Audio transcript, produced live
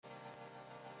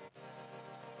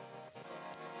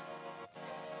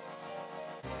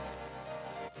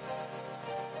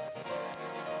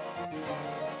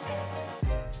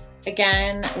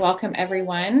Again, welcome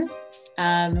everyone.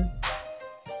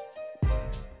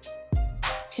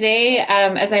 Today,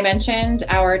 as I mentioned,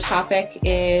 our topic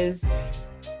is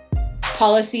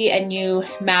policy and new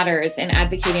matters in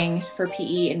advocating for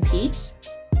PE and PEAT.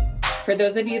 For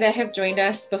those of you that have joined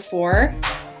us before,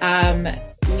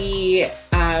 we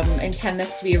intend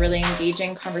this to be a really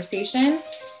engaging conversation,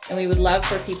 and we would love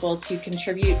for people to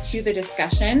contribute to the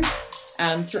discussion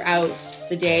throughout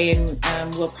the day,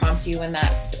 and we'll prompt you when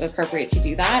that's appropriate to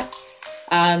do that.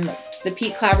 The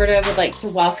PEAT Collaborative would like to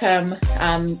welcome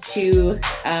two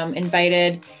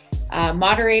invited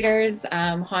moderators,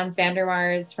 Hans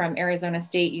Vandermars from Arizona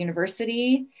State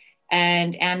University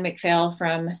and Anne McPhail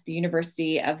from the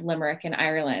University of Limerick in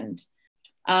Ireland.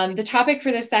 The topic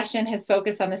for this session has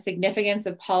focused on the significance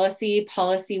of policy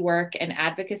work, and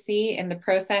advocacy in the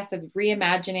process of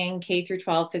reimagining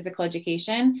K-12 physical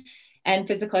education and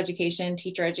physical education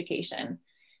teacher education.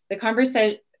 The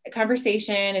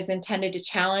conversation is intended to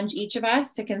challenge each of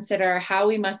us to consider how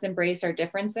we must embrace our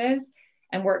differences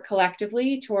and work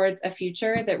collectively towards a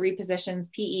future that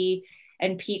repositions PE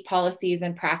and PEAT policies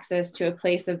and praxis to a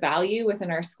place of value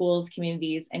within our schools,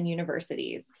 communities, and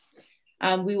universities.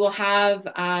 We will have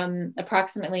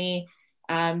approximately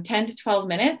 10 to 12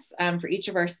 minutes for each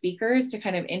of our speakers to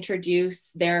kind of introduce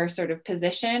their sort of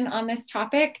position on this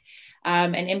topic.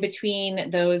 And in between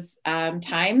those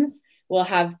times, we'll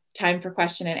have time for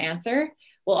question and answer.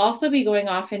 We'll also be going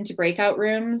off into breakout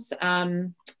rooms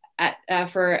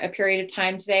for a period of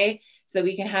time today so that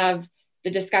we can have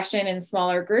the discussion in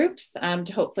smaller groups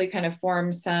to hopefully kind of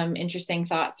form some interesting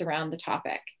thoughts around the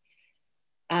topic.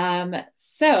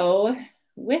 So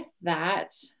with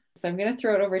that, I'm going to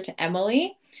throw it over to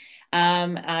Emily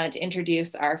to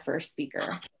introduce our first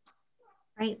speaker.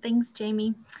 Great, thanks,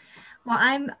 Jamie. Well,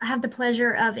 I have the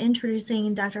pleasure of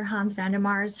introducing Dr. Hans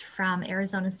Vandermars from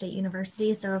Arizona State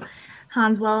University. So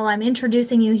Hans, while I'm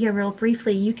introducing you here real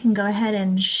briefly, you can go ahead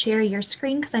and share your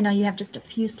screen because I know you have just a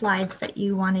few slides that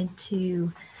you wanted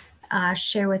to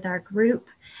share with our group.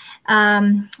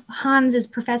 Hans is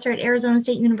professor at Arizona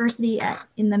State University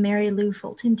in the Mary Lou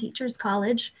Fulton Teachers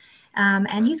College.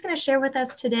 And he's going to share with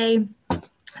us today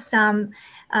some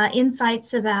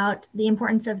insights about the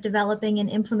importance of developing and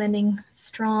implementing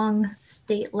strong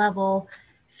state-level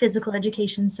physical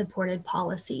education supported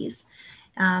policies.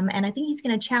 And I think he's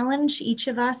going to challenge each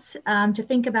of us to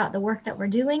think about the work that we're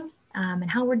doing and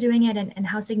how we're doing it and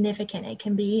how significant it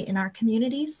can be in our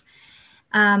communities.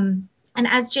 And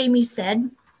as Jamie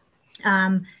said,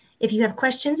 if you have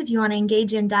questions, if you want to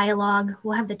engage in dialogue,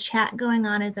 we'll have the chat going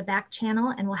on as a back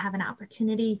channel, and we'll have an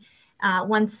opportunity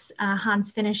once Hans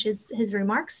finishes his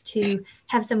remarks to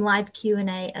have some live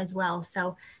Q&A as well.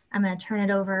 So I'm going to turn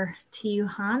it over to you,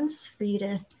 Hans, for you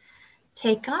to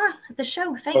take on the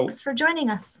show. Thanks for joining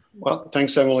us. Well,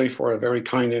 thanks, Emily, for a very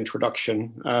kind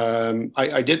introduction.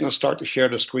 I did not start to share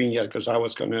the screen yet because I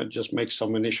was going to just make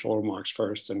some initial remarks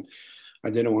first, and I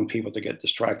didn't want people to get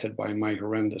distracted by my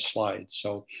horrendous slides.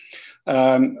 So,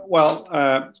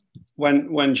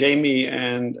 when Jamie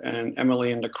and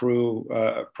Emily and the crew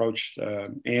approached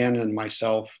Anne and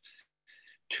myself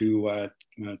to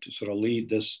sort of lead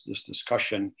this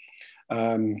discussion,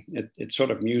 it's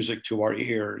sort of music to our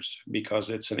ears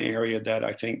because it's an area that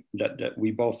I think that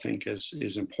we both think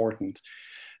is important.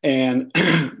 And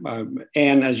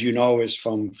Anne, as you know, is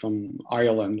from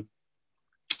Ireland.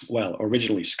 Well,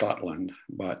 originally Scotland,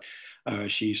 but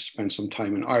she spent some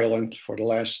time in Ireland for the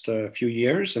last few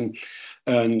years.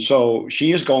 And so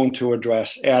she is going to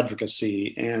address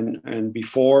advocacy. And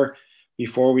before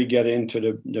we get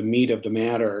into the meat of the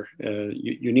matter,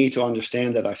 you need to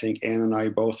understand that I think Anne and I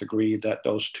both agree that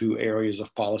those two areas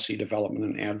of policy development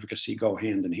and advocacy go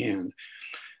hand in hand.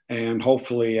 And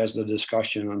hopefully as the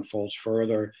discussion unfolds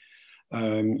further,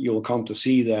 you'll come to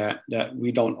see that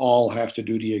we don't all have to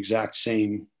do the exact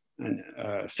same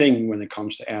thing when it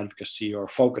comes to advocacy or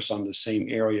focus on the same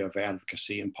area of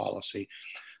advocacy and policy,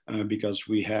 because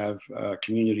we have a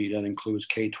community that includes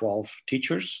K-12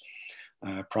 teachers,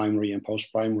 primary and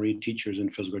post-primary teachers in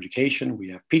physical education. We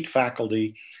have PEAT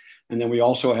faculty, and then we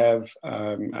also have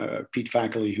PEAT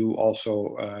faculty who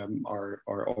also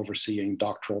are overseeing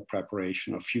doctoral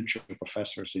preparation of future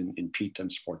professors in PEAT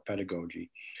and sport pedagogy.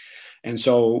 And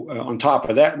so on top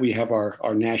of that, we have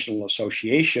our national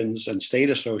associations and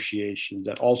state associations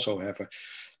that also have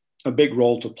a big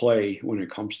role to play when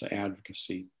it comes to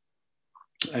advocacy.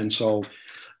 And so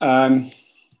I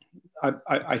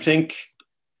think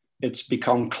it's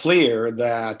become clear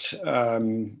that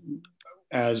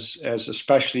as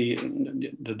especially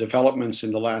the developments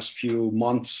in the last few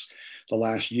months, the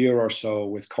last year or so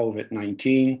with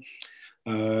COVID-19,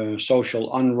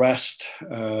 Social unrest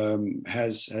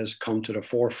has come to the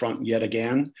forefront yet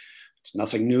again. It's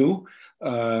nothing new.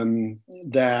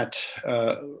 That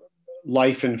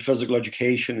life in physical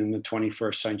education in the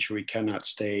 21st century cannot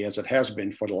stay as it has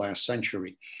been for the last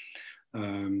century.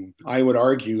 I would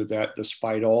argue that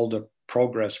despite all the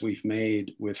progress we've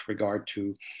made with regard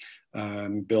to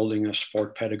building a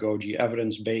sport pedagogy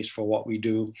evidence base for what we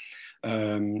do,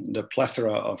 the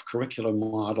plethora of curriculum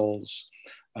models,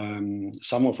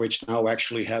 some of which now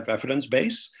actually have evidence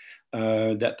base,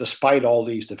 that despite all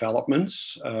these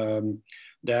developments,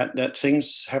 that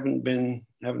things haven't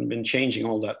been changing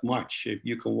all that much. If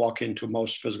you can walk into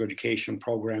most physical education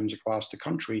programs across the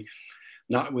country,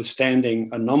 notwithstanding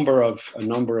a number of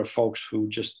folks who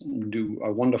just do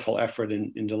a wonderful effort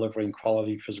in delivering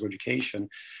quality physical education,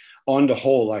 on the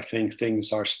whole, I think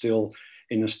things are still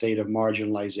in a state of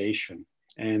marginalization.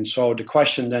 And so the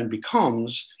question then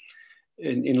becomes,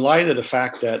 in light of the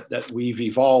fact that we've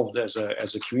evolved as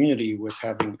a community with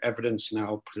having evidence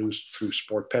now produced through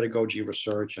sport pedagogy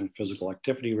research and physical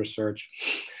activity research,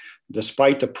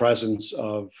 despite the presence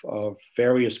of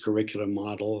various curriculum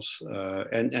models,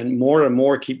 and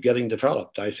more keep getting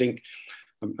developed. I think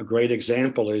a great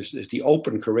example is the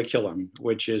open curriculum,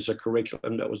 which is a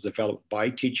curriculum that was developed by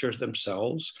teachers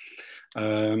themselves.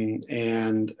 And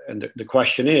the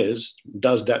question is,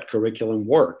 does that curriculum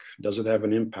work? Does it have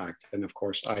an impact? And of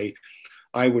course,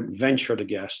 I would venture to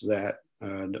guess that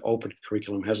the open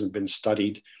curriculum hasn't been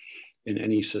studied in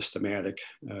any systematic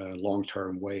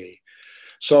long-term way.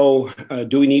 So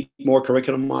do we need more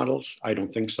curriculum models? I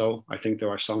don't think so. I think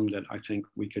there are some that I think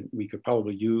we could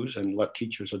probably use and let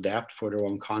teachers adapt for their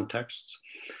own contexts.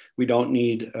 We don't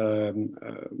need,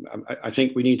 I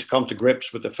think we need to come to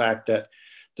grips with the fact that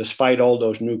despite all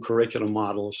those new curriculum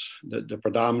models, the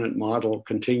predominant model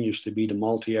continues to be the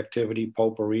multi-activity,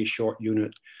 potpourri, short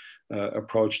unit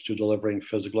approach to delivering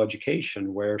physical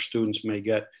education, where students may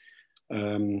get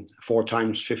 4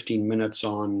 times 15 minutes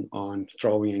on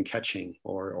throwing and catching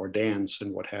or dance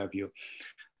and what have you.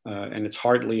 And it's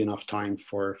hardly enough time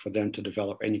for them to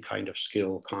develop any kind of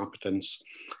skill, competence,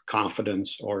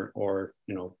 confidence, or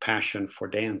passion for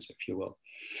dance, if you will.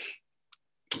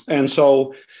 And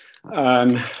so,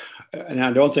 and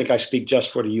I don't think I speak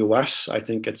just for the US, I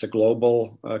think it's a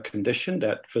global condition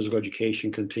that physical education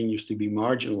continues to be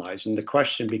marginalized. And the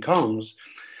question becomes,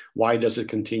 why does it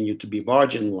continue to be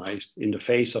marginalized in the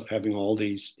face of having all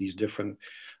these different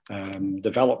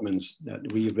developments that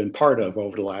we've been part of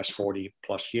over the last 40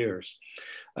 plus years?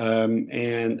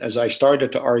 And as I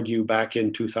started to argue back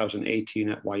in 2018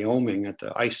 at Wyoming at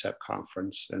the ISEP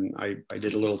conference, and I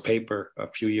did a little paper a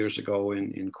few years ago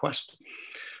in Quest,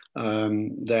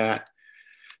 that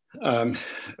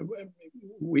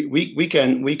we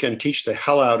can teach the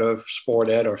hell out of sport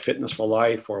ed or fitness for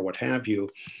life or what have you.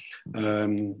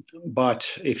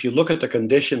 But if you look at the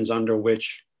conditions under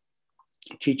which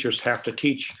teachers have to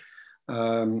teach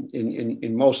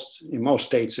in most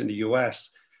states in the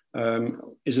US,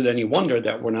 is it any wonder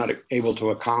that we're not able to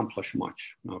accomplish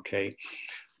much? Okay,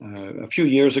 a few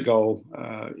years ago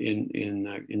in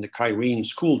the Kyrene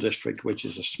School District, which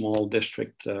is a small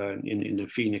district in the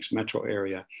Phoenix metro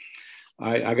area,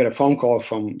 I got a phone call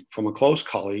from a close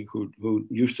colleague who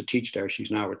used to teach there.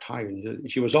 She's now retired.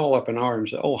 She was all up in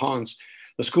arms. Oh, Hans,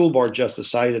 the school board just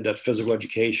decided that physical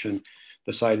education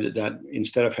decided that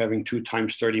instead of having 2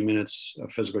 times 30 minutes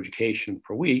of physical education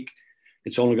per week,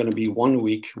 it's only going to be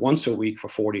once a week for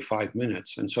 45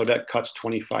 minutes. And so that cuts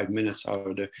 25 minutes out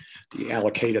of the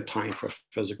allocated time for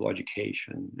physical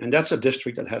education. And that's a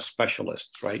district that has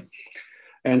specialists, right?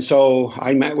 And so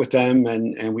I met with them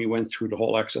and we went through the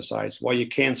whole exercise. Well, you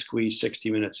can't squeeze 60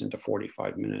 minutes into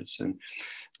 45 minutes.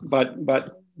 But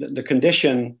the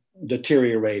condition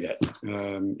deteriorated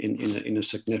in a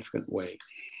significant way.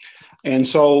 And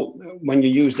so when you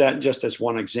use that just as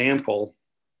one example,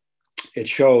 it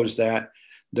shows that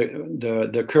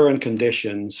the current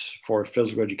conditions for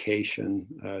physical education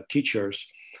teachers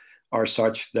are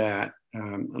such that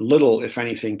little, if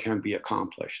anything, can be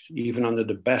accomplished, even under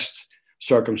the best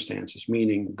circumstances,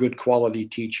 meaning good quality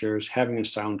teachers, having a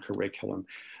sound curriculum.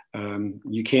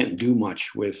 You can't do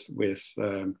much with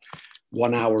 1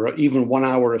 hour, even 1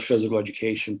 hour of physical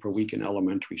education per week in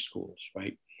elementary schools,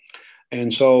 right?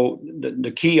 And so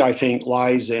the key, I think,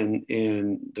 lies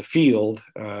in the field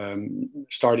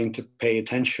starting to pay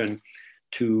attention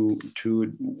to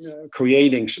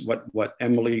creating what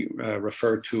Emily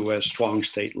referred to as strong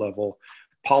state level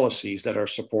policies that are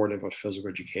supportive of physical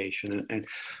education. And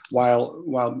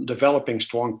while developing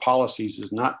strong policies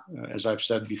is not, as I've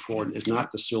said before, is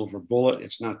not the silver bullet,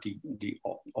 it's not the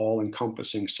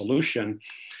all-encompassing solution.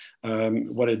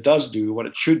 What it does do, what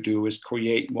it should do, is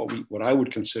create what I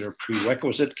would consider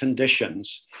prerequisite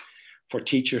conditions for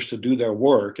teachers to do their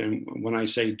work. And when I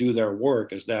say do their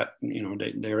work, is that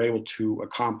they're able to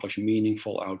accomplish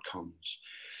meaningful outcomes.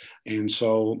 And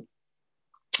so,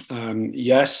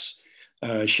 yes.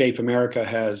 Shape America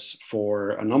has,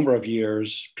 for a number of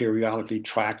years, periodically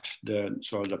tracked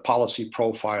the policy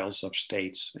profiles of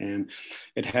states, and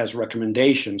it has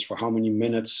recommendations for how many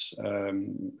minutes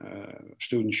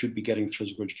students should be getting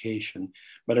physical education.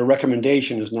 But a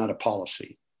recommendation is not a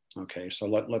policy. Okay, so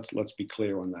let's be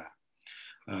clear on that.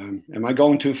 Am I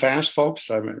going too fast,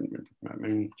 folks? I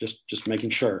mean, just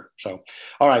making sure. So,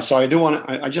 all right. So I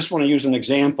just want to use an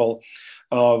example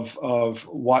of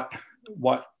what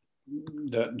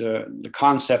the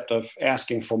concept of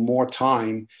asking for more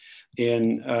time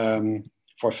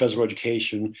for physical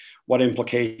education, what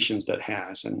implications that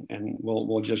has, and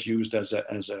we'll just use it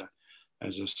as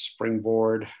a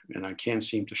springboard. And I can't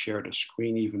seem to share the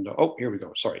screen, even though, oh, here we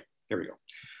go. Sorry, here we go.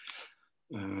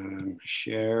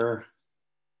 Share.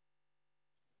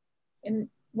 And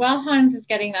while Hans is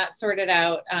getting that sorted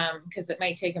out, because it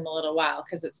might take him a little while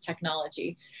because it's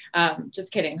technology.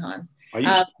 Just kidding, Hans.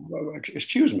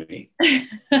 Excuse me.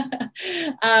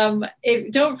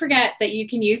 Don't forget that you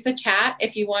can use the chat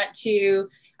if you want to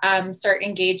start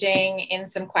engaging in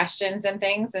some questions and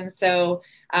things. And so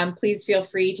please feel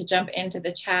free to jump into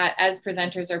the chat as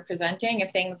presenters are presenting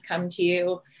if things come to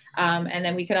you. And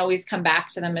then we can always come back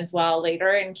to them as well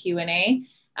later in Q&A.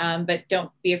 But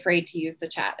don't be afraid to use the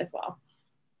chat as well.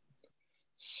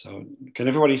 So can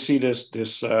everybody see this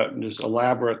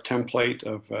elaborate template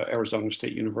of Arizona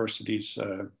State University's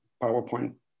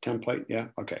PowerPoint template? Yeah,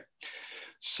 okay.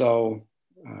 So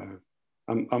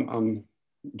I'm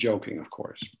joking, of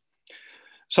course.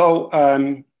 So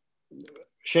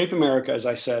Shape America, as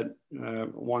I said,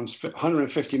 wants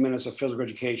 150 minutes of physical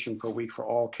education per week for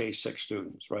all K-6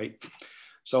 students, right?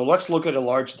 So let's look at a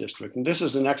large district. And this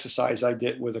is an exercise I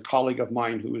did with a colleague of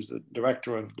mine who is the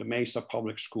director of the Mesa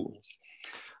Public Schools.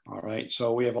 All right,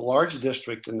 so we have a large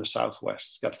district in the Southwest.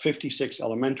 It's got 56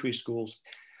 elementary schools,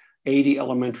 80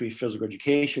 elementary physical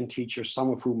education teachers, some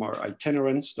of whom are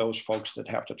itinerants, those folks that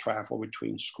have to travel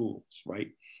between schools, right?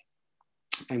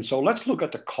 And so let's look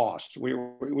at the cost. We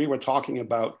were talking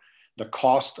about the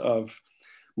cost of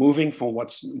moving from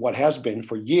what has been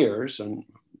for years and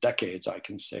decades, I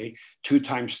can say, 2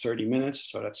 times 30 minutes,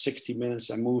 so that's 60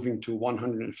 minutes, and moving to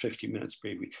 150 minutes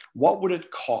per week. What would it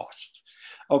cost?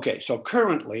 Okay, so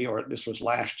currently, or this was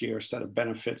last year, set of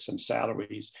benefits and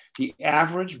salaries, the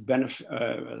average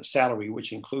salary,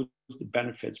 which includes the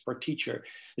benefits per teacher,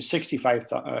 is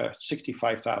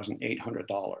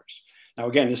 $65,800. Now,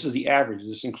 again, this is the average.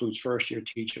 This includes first-year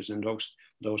teachers and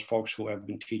those folks who have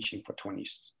been teaching for 20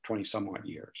 some odd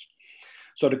years.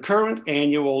 So the current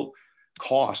annual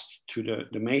cost to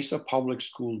the Mesa Public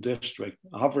School District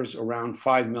hovers around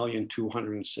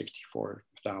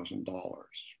 $5,264,000.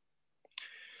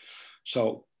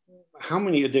 So how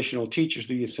many additional teachers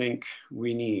do you think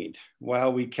we need?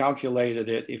 Well, we calculated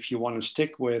it. If you want to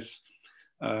stick with,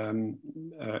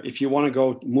 if you want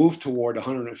to move toward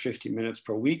 150 minutes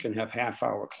per week and have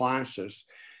half-hour classes,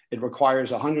 it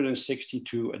requires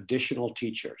 162 additional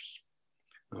teachers.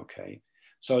 Okay,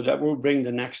 so that will bring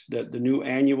the new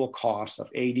annual cost of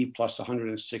 80 plus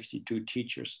 162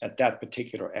 teachers at that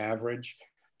particular average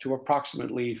to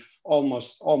approximately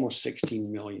almost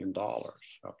 $16 million,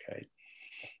 okay?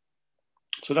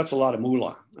 So that's a lot of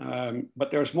moolah, but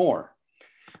there's more.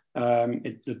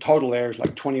 The total there is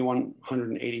like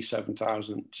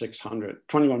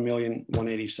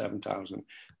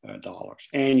 $21,187,000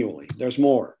 annually. There's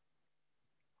more.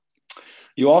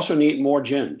 You also need more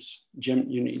gyms. You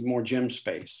need more gym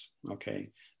space, okay?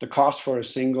 The cost for a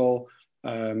single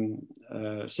new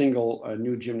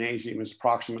gymnasium is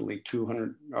approximately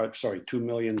 $2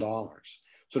 million.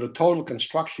 So the total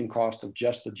construction cost of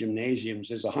just the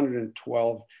gymnasiums is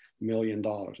 $112 million.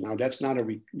 Now that's not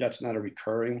a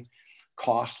recurring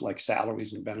cost like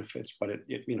salaries and benefits, but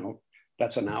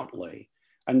that's an outlay.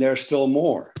 And there's still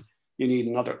more. You need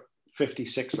another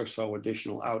 56 or so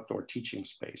additional outdoor teaching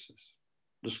spaces.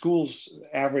 The schools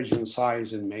average in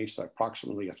size in Mesa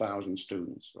approximately 1,000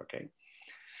 students, okay?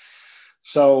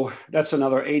 So that's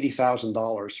another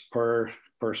 $80,000 per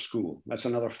school. That's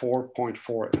another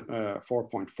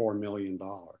 $4.4 million.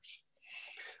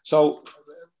 So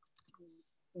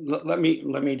let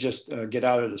me just get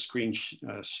out of the screen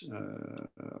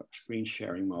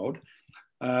sharing mode.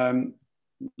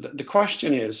 the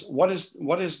question is, what is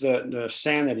the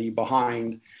sanity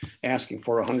behind asking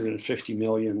for 150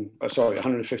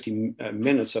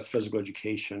 minutes of physical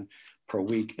education per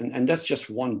week? And that's just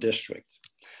one district.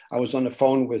 I was on the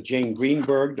phone with Jane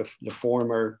Greenberg, the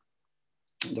former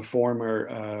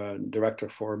director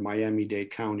for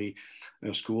Miami-Dade County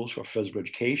Schools for Physical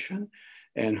Education.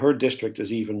 And her district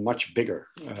is even much bigger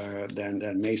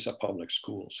than Mesa Public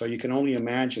Schools. So you can only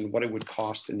imagine what it would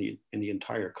cost in the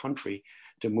entire country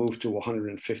to move to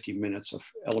 150 minutes of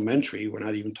elementary. We're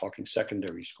not even talking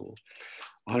secondary schools,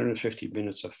 150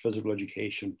 minutes of physical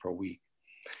education per week.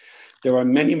 There are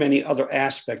many, many other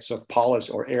aspects of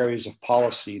policy or areas of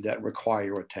policy that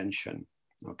require attention.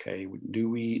 Okay, do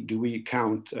we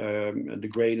count the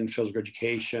grade in physical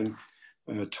education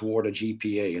toward a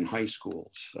GPA in high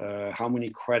schools? How many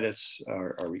credits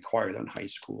are required on high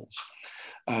schools?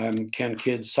 Can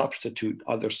kids substitute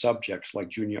other subjects like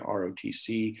junior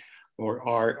ROTC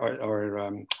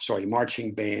or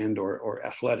marching band or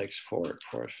athletics for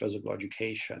physical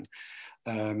education?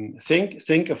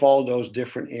 Think of all those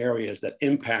different areas that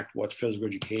impact what physical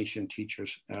education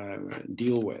teachers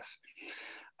deal with.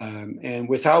 And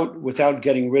without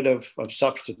getting rid of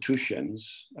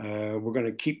substitutions, we're going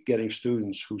to keep getting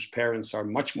students whose parents are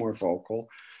much more vocal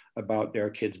about their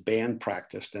kids' band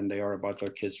practice than they are about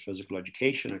their kids' physical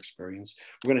education experience.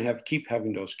 We're going to keep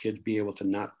having those kids be able to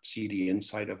not see the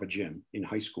inside of a gym in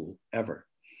high school ever.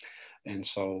 And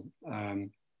so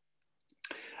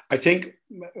I think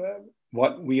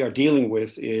what we are dealing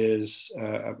with is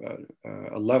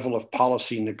a level of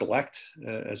policy neglect,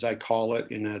 as I call it,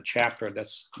 in a chapter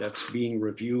that's being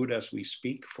reviewed as we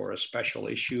speak for a special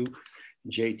issue,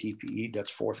 JTPE,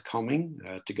 that's forthcoming,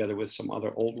 together with some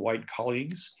other old white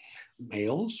colleagues,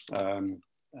 males. I'm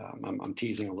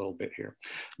teasing a little bit here,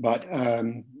 but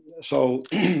so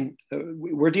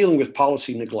we're dealing with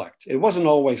policy neglect. It wasn't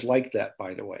always like that,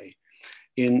 by the way.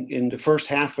 In the first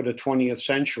half of the 20th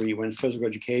century, when physical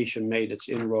education made its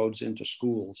inroads into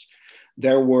schools,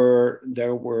 there were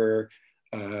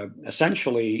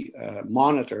essentially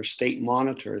state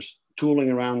monitors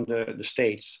tooling around the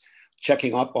states,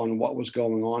 checking up on what was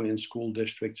going on in school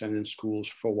districts and in schools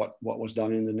for what was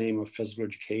done in the name of physical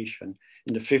education.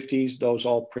 In the 50s, those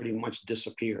all pretty much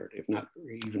disappeared, if not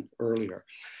even earlier.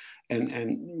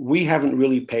 And we haven't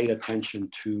really paid attention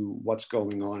to what's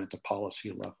going on at the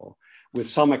policy level, with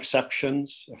some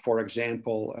exceptions. For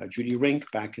example, Judy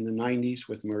Rink back in the 90s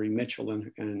with Murray Mitchell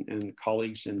and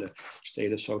colleagues in the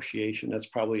State Association. That's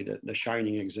probably the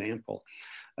shining example.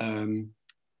 And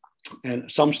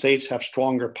some states have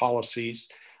stronger policies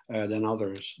than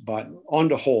others. But on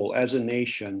the whole, as a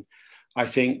nation, I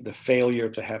think the failure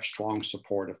to have strong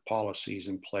supportive policies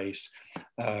in place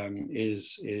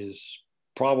is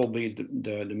probably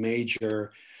the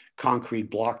major concrete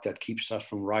block that keeps us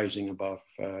from rising above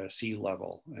sea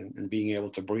level and being able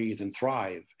to breathe and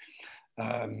thrive.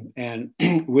 And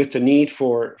with the need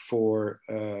for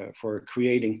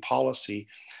creating policy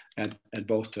at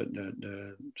both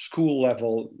the school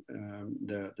level,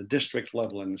 the district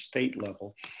level, and the state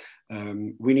level,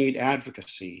 we need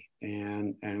advocacy,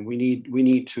 and we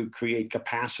need to create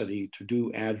capacity to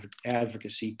do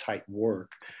advocacy type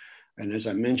work. And as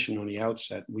I mentioned on the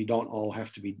outset, we don't all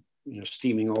have to be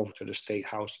steaming over to the State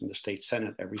House and the State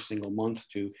Senate every single month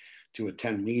to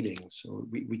attend meetings. So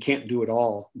we can't do it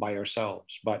all by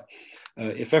ourselves. But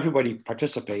if everybody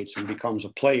participates and becomes a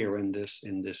player in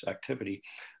this activity,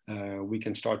 we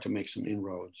can start to make some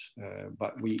inroads.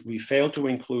 But we fail to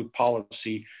include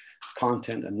policy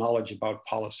content and knowledge about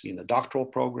policy in the doctoral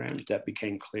programs. That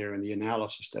became clear in the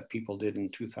analysis that people did in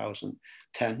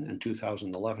 2010 and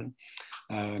 2011.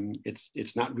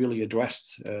 It's not really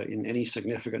addressed in any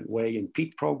significant way in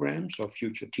PEAT programs, so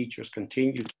future teachers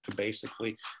continue to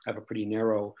basically have a pretty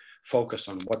narrow focus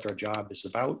on what their job is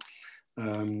about.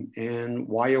 And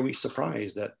why are we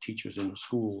surprised that teachers in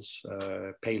schools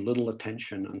pay little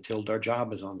attention until their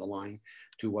job is on the line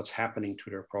to what's happening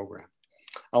to their program?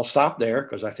 I'll stop there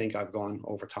because I think I've gone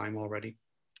over time already.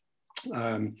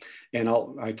 And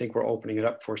I think we're opening it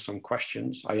up for some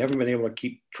questions. I haven't been able to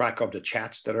keep track of the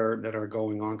chats that are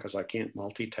going on because I can't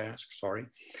multitask, sorry.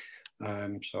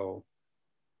 So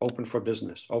open for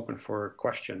business, open for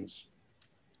questions.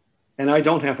 And I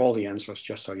don't have all the answers,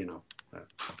 just so you know.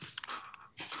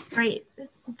 Great,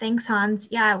 thanks, Hans.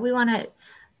 Yeah, we want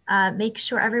to make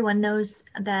sure everyone knows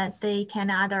that they can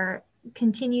either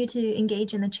continue to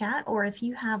engage in the chat, or if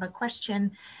you have a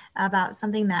question about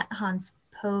something that Hans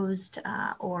posed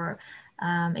or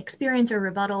experience or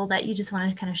rebuttal that you just want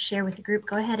to kind of share with the group,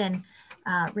 go ahead and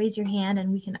raise your hand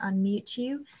and we can unmute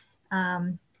you.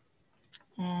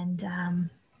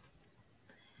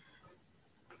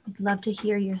 I'd love to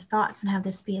hear your thoughts and have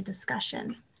this be a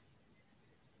discussion.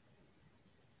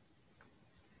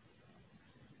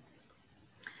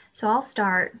 So I'll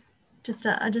start, just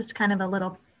kind of a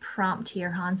little prompt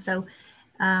here, Hans. So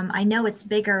I know it's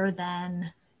bigger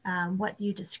than what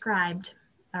you described,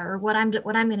 or what I'm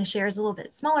going to share is a little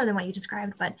bit smaller than what you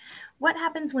described. But what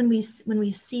happens when we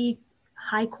see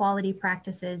high quality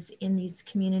practices in these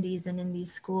communities and in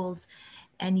these schools,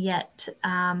 and yet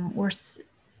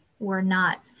we're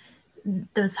not,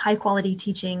 those high quality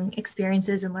teaching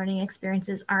experiences and learning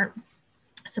experiences aren't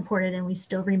supported, and we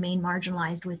still remain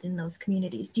marginalized within those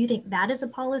communities? Do you think that is a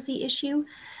policy issue?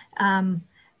 And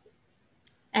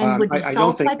would be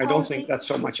solved by policy? I don't think that's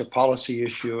so much a policy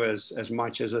issue as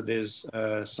much as it is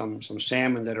some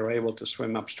salmon that are able to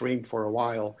swim upstream for a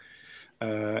while.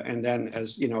 And then,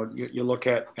 as you know, you look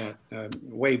at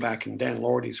way back in Dan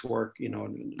Lordy's work, you know,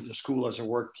 the school as a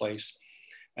workplace.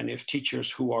 And if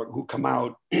teachers who come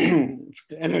out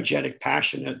energetic,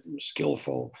 passionate,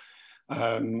 skillful,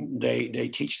 they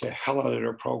teach the hell out of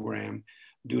their program,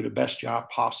 do the best job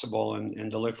possible in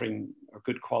delivering a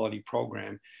good quality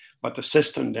program. But the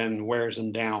system then wears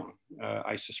them down,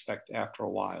 I suspect, after a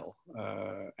while.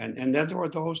 And then there are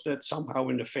those that somehow,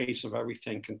 in the face of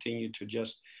everything, continue to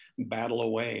just battle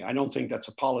away. I don't think that's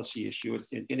a policy issue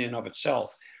in and of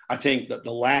itself. I think that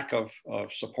the lack of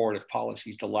supportive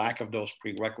policies, the lack of those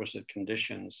prerequisite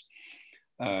conditions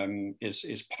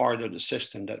is part of the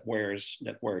system that wears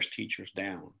teachers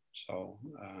down. So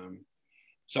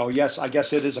yes, I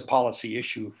guess it is a policy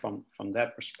issue from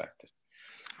that perspective.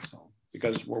 So,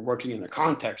 because we're working in a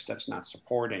context that's not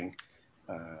supporting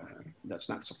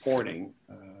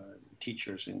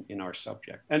teachers in our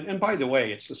subject. And by the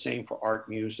way, it's the same for art,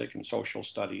 music, and social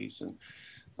studies, and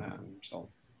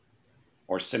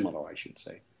or similar, I should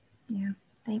say. Yeah,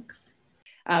 thanks.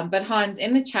 But Hans,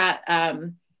 in the chat,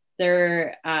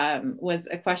 there was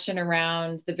a question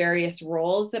around the various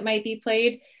roles that might be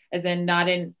played, as in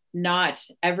not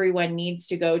everyone needs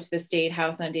to go to the State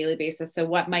House on a daily basis. So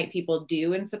what might people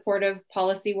do in support of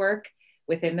policy work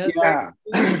within those? Yeah,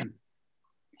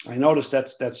 I noticed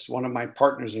that's one of my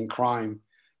partners in crime,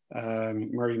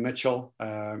 Murray Mitchell.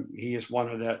 He is one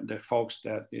of the folks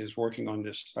that is working on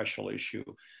this special issue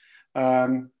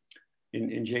in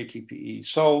JTPE.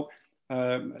 So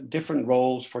different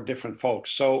roles for different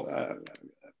folks. So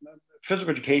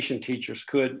physical education teachers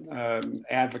could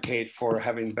advocate for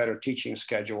having better teaching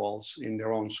schedules in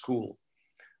their own school.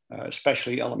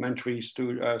 Especially elementary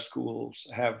schools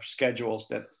have schedules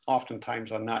that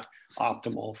oftentimes are not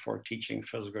optimal for teaching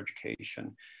physical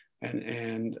education. And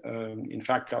in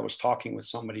fact, I was talking with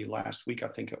somebody last week, I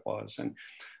think it was, and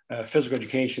physical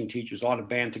education teachers ought to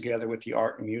band together with the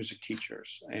art and music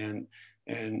teachers and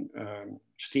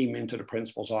steam into the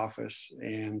principal's office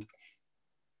and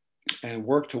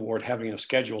work toward having a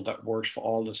schedule that works for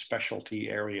all the specialty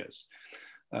areas.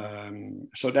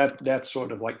 So that's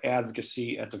sort of like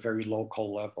advocacy at the very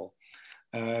local level.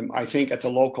 I think at the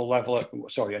local level, at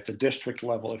the district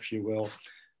level, if you will,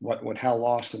 what Hal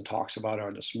Lawson talks about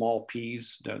are the small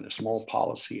Ps, the small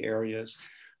policy areas,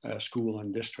 school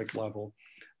and district level.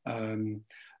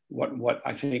 What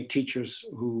I think teachers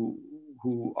who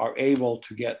are able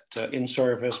to get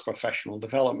in-service professional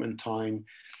development time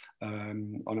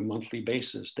on a monthly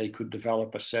basis, they could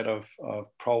develop a set of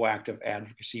proactive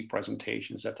advocacy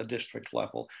presentations at the district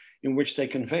level in which they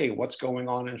convey what's going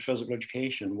on in physical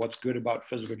education, what's good about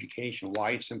physical education,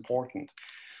 why it's important.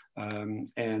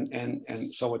 And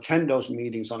so attend those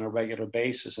meetings on a regular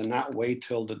basis and not wait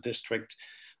till the district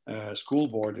school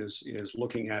board is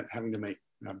looking at having to make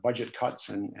budget cuts.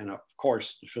 And of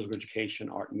course, the physical education,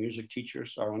 art and music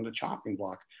teachers are on the chopping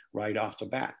block right off the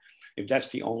bat. If that's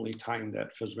the only time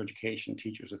that physical education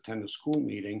teachers attend a school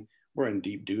meeting, we're in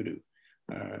deep doo-doo.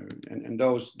 And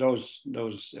those,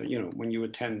 you know, when you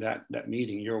attend that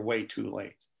meeting, you're way too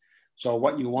late. So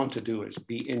what you want to do is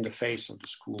be in the face of the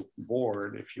school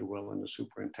board, if you will, and the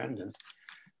superintendent,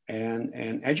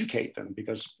 and educate them,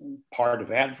 because part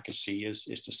of advocacy is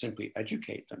to simply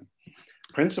educate them.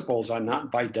 Principals are not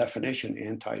by definition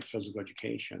anti-physical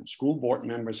education. School board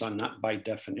members are not by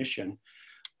definition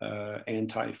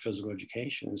anti-physical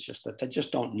education. It's just that they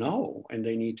just don't know, and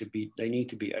they need to be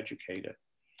educated.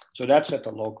 So that's at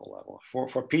the local level.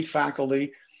 For Pete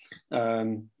faculty,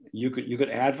 you could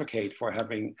advocate for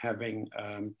having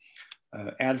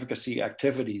advocacy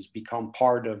activities become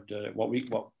part of what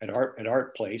at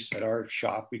our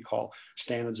shop we call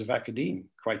standards of academia,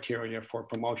 criteria for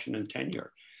promotion and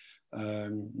tenure.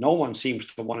 No one seems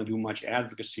to want to do much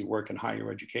advocacy work in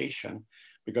higher education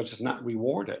because it's not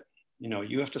rewarded. You know,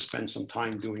 you have to spend some time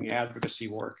doing advocacy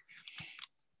work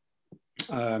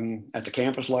at the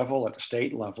campus level, at the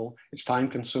state level. It's time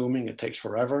consuming, it takes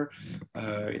forever,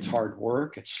 it's hard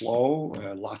work, it's slow,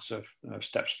 lots of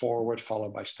steps forward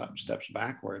followed by steps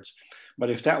backwards. But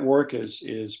if that work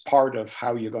is part of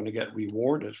how you're going to get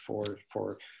rewarded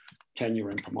for tenure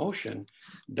and promotion,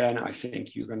 then I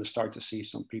think you're going to start to see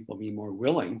some people be more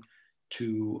willing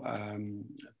to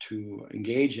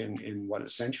engage in what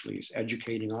essentially is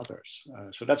educating others.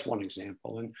 So that's one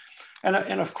example. And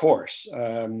of course,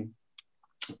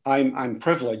 I'm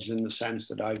privileged in the sense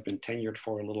that I've been tenured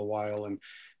for a little while,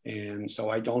 and so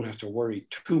I don't have to worry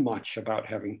too much about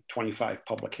having 25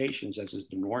 publications, as is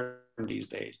the norm these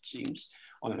days, it seems,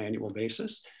 on an annual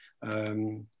basis. I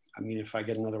mean, if I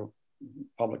get another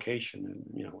publication, and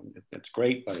you know, that's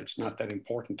great, but it's not that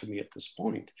important to me at this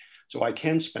point. So I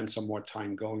can spend some more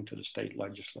time going to the state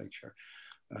legislature.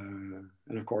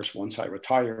 And of course, once I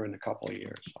retire in a couple of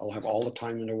years, I'll have all the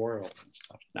time in the world and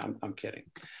stuff. No, I'm kidding.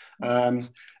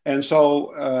 And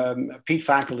so Peat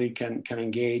faculty can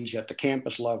engage at the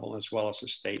campus level as well as the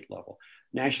state level.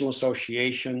 National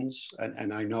associations,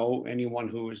 and I know anyone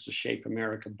who is the Shape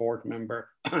America board member,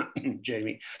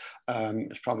 Jamie,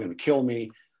 is probably going to kill me.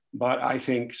 But I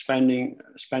think spending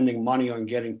money on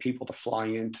getting people to fly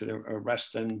into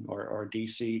Reston or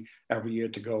DC every year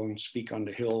to go and speak on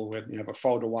the Hill with, you know, have a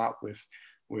photo op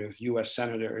with U.S.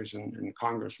 senators and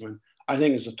congressmen, I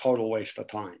think is a total waste of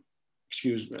time.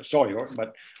 Excuse me, sorry,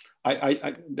 but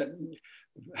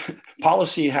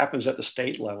policy happens at the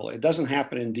state level. It doesn't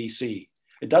happen in DC.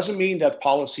 It doesn't mean that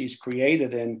policies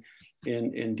created in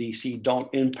DC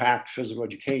don't impact physical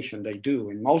education. They do.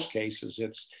 In most cases,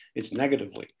 it's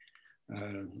negatively.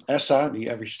 ESSA, the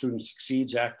Every Student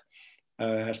Succeeds Act,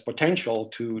 has potential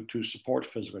to support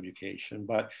physical education,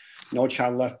 but No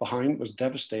Child Left Behind was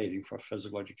devastating for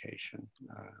physical education.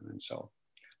 And so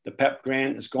the PEP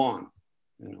grant is gone.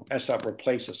 You know, ESSA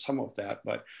replaces some of that,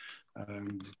 but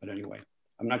anyway,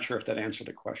 I'm not sure if that answered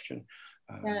the question.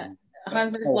 Yeah,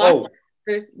 Hans,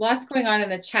 there's lots going on in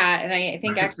the chat, and I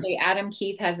think actually Adam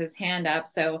Keith has his hand up,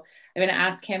 so I'm going to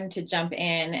ask him to jump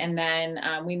in, and then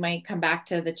we might come back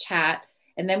to the chat,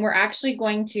 and then we're actually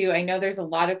going to, I know there's a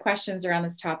lot of questions around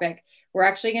this topic, we're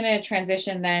actually going to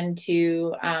transition then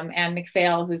to Anne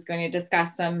McPhail, who's going to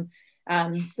discuss some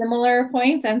similar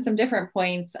points and some different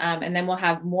points, and then we'll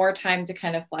have more time to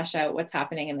kind of flesh out what's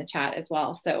happening in the chat as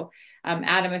well. So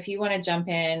Adam, if you want to jump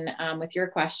in with your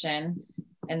question,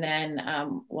 and then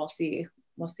we'll see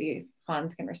if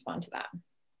Hans can respond to that. I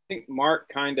think Mark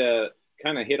kind of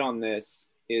hit on this.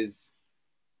 Is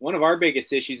one of our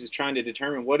biggest issues is trying to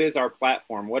determine what is our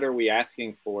platform, what are we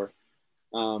asking for.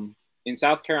 In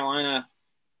South Carolina,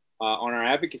 on our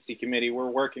advocacy committee, we're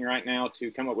working right now to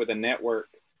come up with a network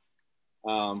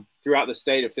throughout the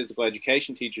state of physical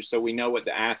education teachers, so we know what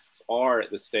the asks are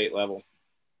at the state level.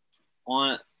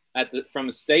 From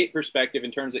a state perspective,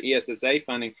 in terms of ESSA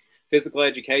funding, physical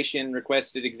education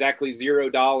requested exactly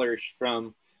 $0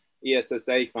 from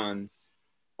ESSA funds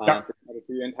for Title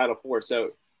II and Title IV.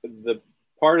 So the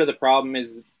part of the problem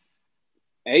is,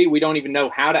 A, we don't even know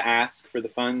how to ask for the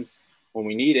funds when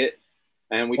we need it,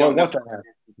 and we don't know what to ask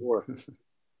for.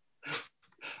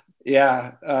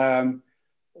 Yeah,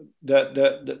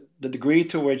 the degree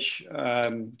to which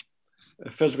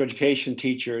physical education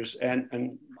teachers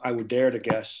and I would dare to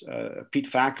guess, Peat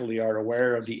faculty are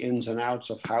aware of the ins and outs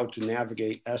of how to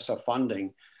navigate ESSA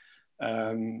funding.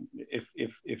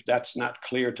 If that's not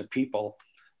clear to people,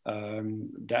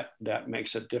 that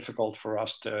makes it difficult for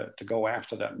us to go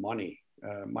after that money.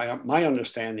 My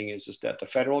understanding is that the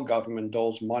federal government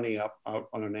doles money out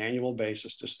on an annual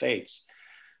basis to states,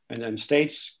 and then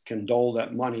states can dole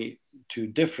that money to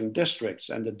different districts,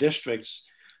 and the districts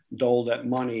dole that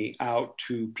money out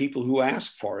to people who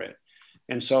ask for it.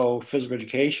 And so physical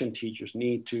education teachers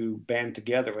need to band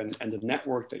together, and the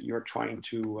network that you're trying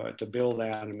to build,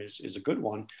 Adam, is a good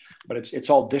one, but it's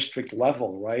all district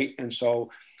level, right? And so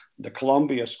the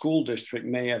Columbia School District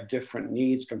may have different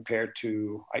needs compared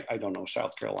to, I don't know,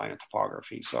 South Carolina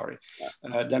topography, sorry,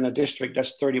 than a district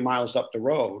that's 30 miles up the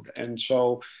road. And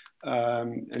so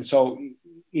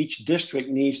each district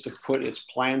needs to put its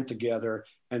plan together.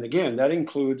 And again, that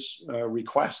includes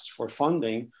requests for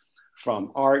funding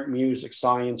from art, music,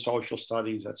 science, social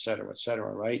studies, et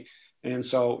cetera, right? And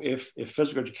so if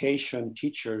physical education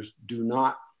teachers do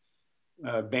not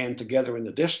band together in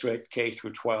the district, K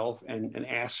through 12, and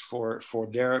ask for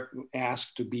their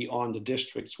ask to be on the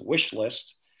district's wish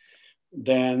list,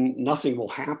 then nothing will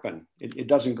happen. It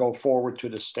doesn't go forward to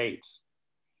the state.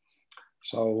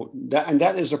 So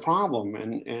that is a problem.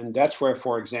 And that's where,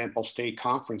 for example, state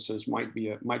conferences might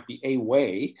be a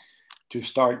way to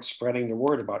start spreading the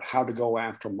word about how to go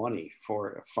after money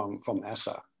from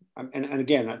ESSA. And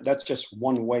again, that's just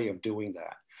one way of doing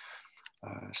that.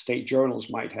 State journals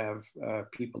might have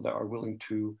people that are willing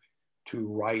to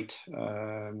write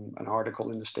an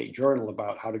article in the state journal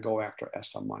about how to go after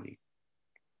ESSA money.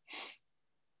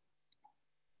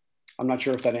 I'm not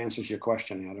sure if that answers your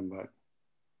question, Adam, but.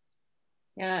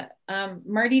 Yeah,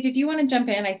 Marty, did you want to jump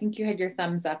in? I think you had your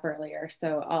thumbs up earlier,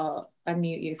 so I'll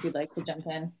unmute you if you'd like to jump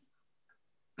in.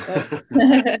 Oh.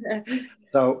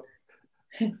 So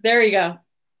there we go.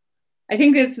 I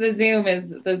think the Zoom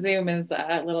is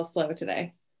a little slow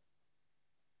today.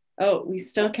 Oh, we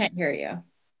still can't hear you.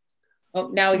 Oh,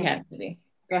 now we can.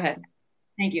 Go ahead.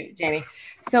 Thank you, Jamie.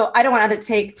 So I don't want to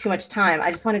take too much time.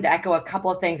 I just wanted to echo a couple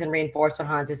of things and reinforce what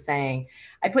Hans is saying.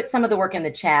 I put some of the work in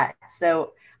the chat.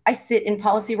 So I sit in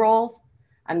policy roles.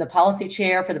 I'm the policy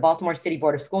chair for the Baltimore City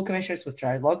Board of School Commissioners, which is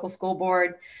our local school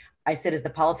board. I sit as the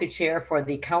policy chair for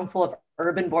the Council of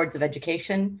Urban Boards of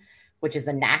Education, which is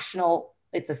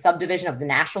it's a subdivision of the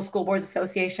National School Boards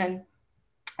Association.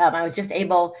 I was just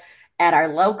able, at our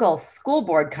local school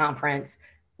board conference,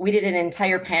 we did an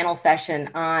entire panel session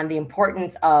on the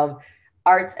importance of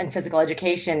arts and physical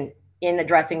education in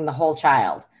addressing the whole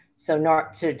child. So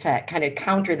to kind of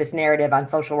counter this narrative on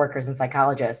social workers and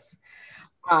psychologists.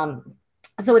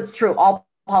 So it's true, all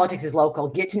politics is local.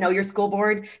 Get to know your school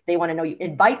board. They want to know you.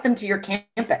 Invite them to your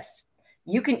campus.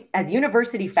 You can, as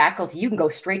university faculty, you can go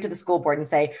straight to the school board and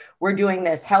say, we're doing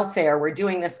this health fair, we're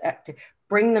doing this,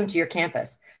 bring them to your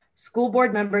campus. School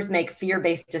board members make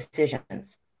fear-based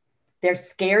decisions. They're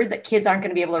scared that kids aren't going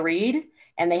to be able to read,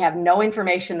 and they have no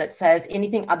information that says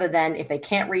anything other than if they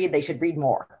can't read, they should read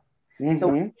more. Mm-hmm. So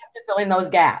we have to fill in those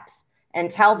gaps and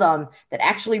tell them that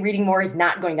actually reading more is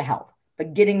not going to help,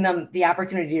 but getting them the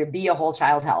opportunity to be a whole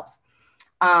child helps.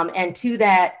 And to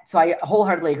that, so I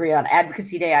wholeheartedly agree on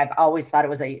Advocacy Day. I've always thought it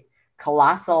was a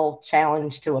colossal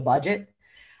challenge to a budget.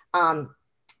 But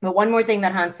one more thing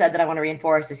that Hans said that I want to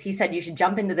reinforce is he said you should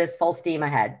jump into this full steam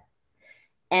ahead.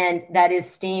 And that is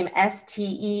STEAM,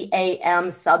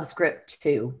 STEAM subscript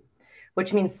 2,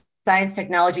 which means science,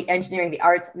 technology, engineering, the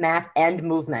arts, math, and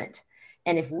movement.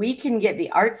 And if we can get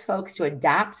the arts folks to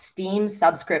adopt STEAM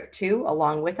subscript 2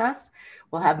 along with us,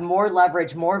 we'll have more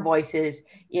leverage, more voices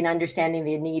in understanding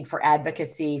the need for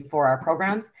advocacy for our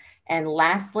programs. And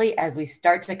lastly, as we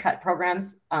start to cut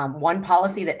programs, one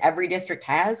policy that every district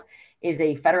has is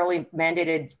a federally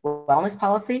mandated wellness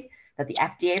policy that the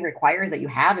FDA requires that you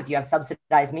have if you have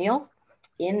subsidized meals.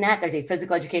 In that, there's a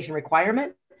physical education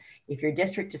requirement. If your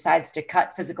district decides to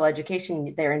cut physical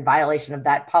education, they're in violation of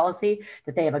that policy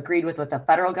that they have agreed with the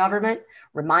federal government.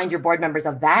 Remind your board members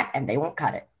of that and they won't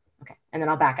cut it. Okay, and then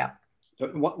I'll back up.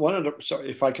 Sorry,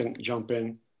 if I can jump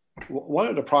in, one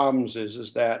of the problems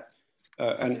is that,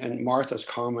 and Martha's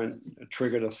comment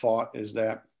triggered a thought, is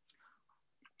that,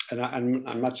 and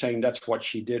I'm not saying that's what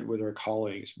she did with her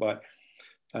colleagues, but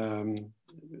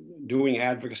doing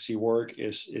advocacy work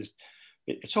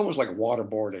it's almost like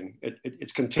waterboarding.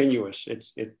 It's continuous.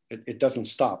 It doesn't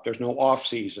stop. There's no off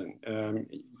season.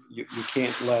 You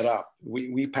can't let up.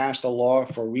 We passed a law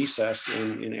for recess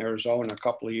in Arizona a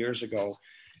couple of years ago.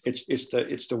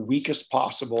 It's the weakest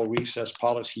possible recess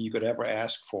policy you could ever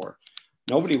ask for.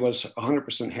 Nobody was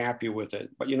 100% happy with it.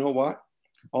 But you know what?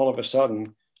 All of a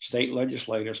sudden, state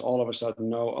legislators all of a sudden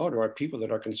know, oh, there are people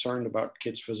that are concerned about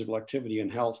kids' physical activity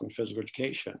and health and physical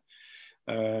education.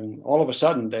 All of a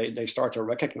sudden they start to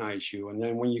recognize you. And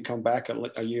then when you come back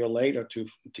a year later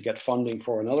to get funding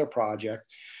for another project,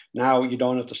 now you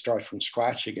don't have to start from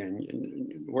scratch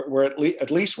again. We're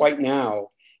at least right now,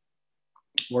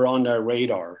 we're on their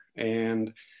radar.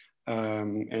 And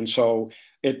so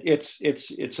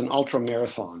it's an ultra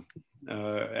marathon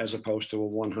as opposed to a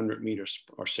 100 meter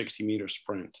or 60 meter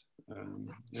sprint.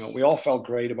 We all felt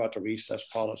great about the recess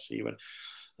policy, but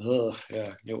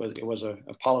it was a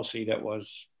policy that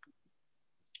was,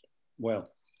 well,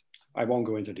 I won't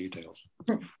go into details.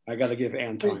 I got to give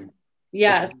Ann time.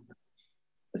 Yes.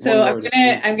 So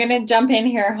I'm gonna jump in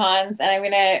here, Hans, and I'm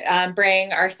gonna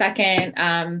bring our second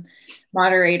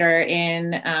moderator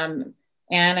in.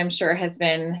 Ann, I'm sure, has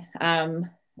been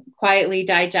quietly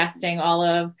digesting all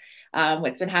of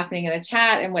what's been happening in the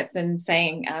chat and what's been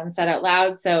said out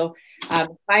loud. So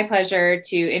my pleasure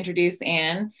to introduce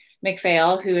Ann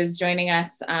McPhail, who is joining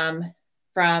us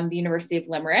from the University of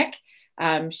Limerick.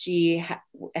 She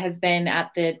has been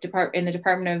at in the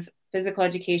Department of Physical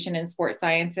Education and Sports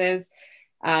Sciences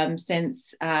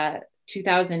since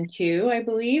 2002, I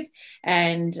believe,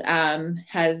 and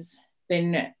has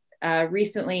been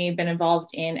recently been involved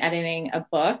in editing a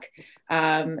book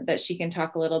that she can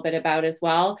talk a little bit about as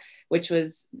well, which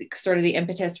was sort of the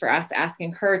impetus for us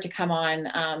asking her to come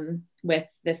on with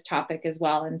this topic as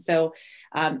well. And so,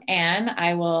 Anne,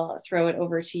 I will throw it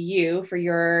over to you for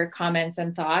your comments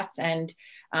and thoughts. And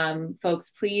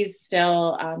folks, please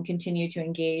still continue to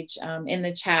engage in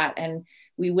the chat, and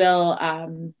we will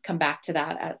come back to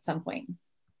that at some point.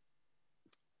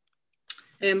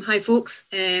 Hi folks,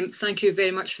 thank you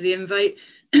very much for the invite.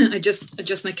 I just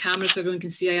adjust my camera so everyone can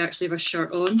see I actually have a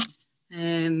shirt on.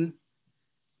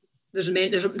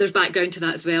 There's background to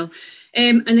that as well.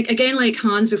 And again, like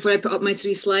Hans, before I put up my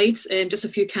 3 slides, just a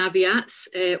few caveats.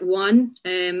 One,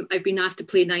 I've been asked to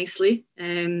play nicely.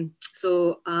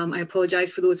 So I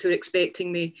apologise for those who are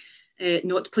expecting me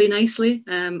not to play nicely.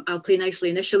 I'll play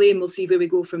nicely initially and we'll see where we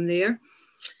go from there.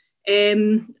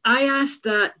 I asked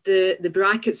that the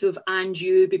brackets of "and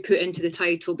you" be put into the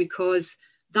title because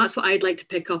that's what I'd like to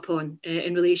pick up on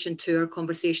in relation to our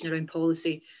conversation around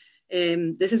policy.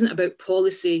 This isn't about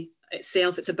policy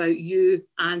itself, it's about you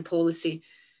and policy.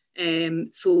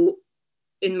 So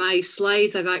in my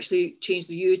slides, I've actually changed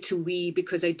the you to we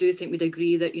because I do think we'd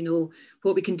agree that, you know,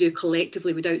 what we can do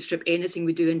collectively would outstrip anything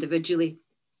we do individually.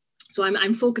 So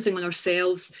I'm focusing on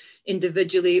ourselves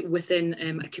individually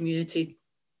within a community.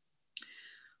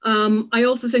 I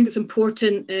also think it's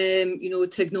important, you know,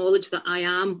 to acknowledge that I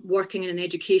am working in an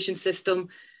education system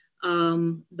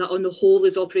that on the whole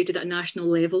is operated at a national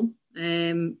level.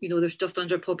 You know, there's just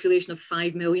under a population of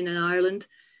 5 million in Ireland.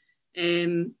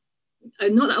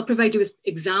 Not that I'll provide you with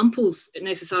examples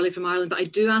necessarily from Ireland, but I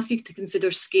do ask you to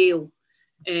consider scale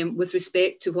with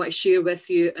respect to what I share with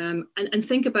you, and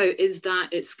think about, is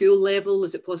that at school level,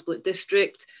 is it possible at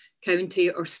district, county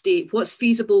or state? What's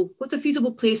feasible? What's a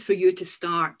feasible place for you to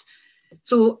start?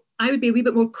 So I would be a wee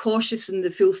bit more cautious in the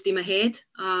full steam ahead.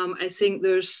 I think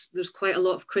there's quite a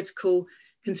lot of critical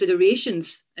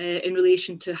considerations in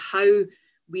relation to how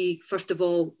we, first of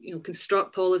all, you know,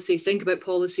 construct policy, think about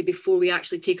policy before we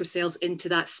actually take ourselves into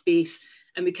that space.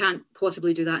 And we can't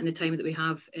possibly do that in the time that we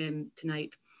have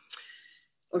tonight,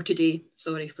 or today,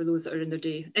 sorry, for those that are in their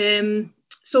day.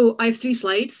 So I have 3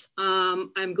 slides.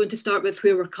 I'm going to start with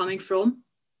where we're coming from,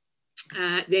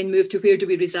 then move to where do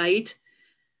we reside,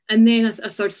 and then a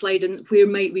 3rd slide on where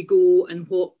might we go and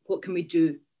what can we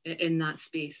do in that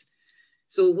space.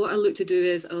 So what I'll look to do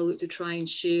is I'll look to try and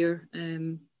share.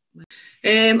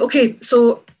 Okay,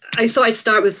 so I thought I'd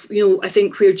start with, you know, I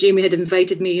think where Jamie had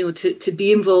invited me, you know, to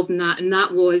be involved in that, and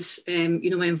that was, you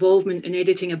know, my involvement in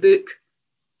editing a book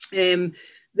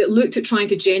that looked at trying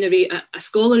to generate a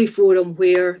scholarly forum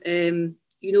where,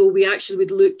 you know, we actually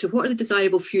would look to what are the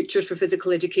desirable futures for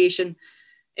physical education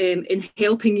in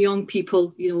helping young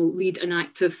people, you know, lead an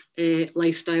active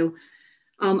lifestyle.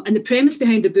 And the premise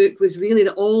behind the book was really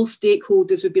that all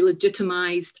stakeholders would be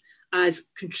legitimised as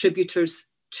contributors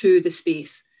to the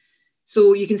space.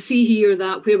 So you can see here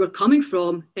that where we're coming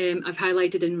from, I've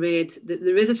highlighted in red that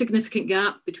there is a significant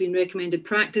gap between recommended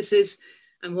practices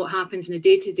and what happens in the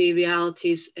day-to-day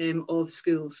realities of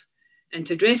schools. And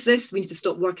to address this, we need to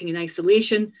stop working in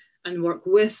isolation and work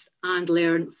with and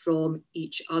learn from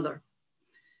each other.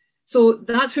 So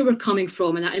that's where we're coming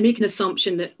from, and I make an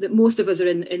assumption that most of us are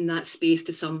in that space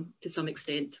to some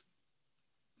extent.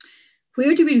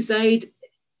 Where do we reside?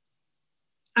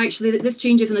 Actually, this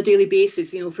changes on a daily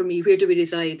basis, you know, for me, where do we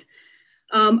reside?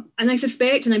 And I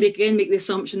suspect, and I again make the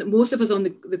assumption that most of us on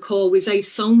the call reside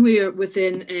somewhere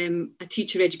within a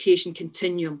teacher education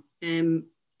continuum. And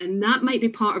that might be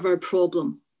part of our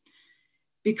problem,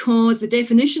 because the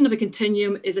definition of a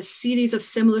continuum is a series of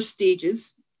similar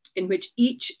stages in which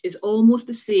each is almost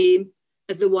the same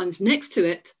as the ones next to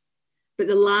it, but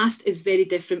the last is very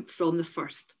different from the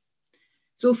first.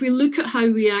 So if we look at how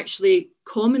we actually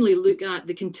commonly look at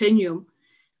the continuum,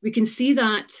 we can see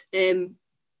that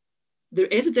there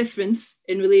is a difference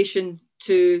in relation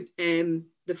to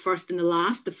the first and the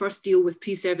last. The first deal with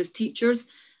pre-service teachers,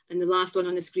 and the last one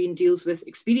on the screen deals with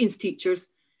experienced teachers.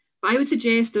 But I would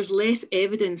suggest there's less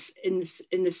evidence in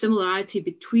the similarity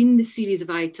between the series of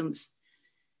items.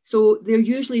 So they're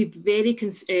usually very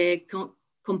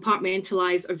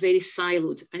compartmentalized or very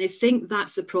siloed. And I think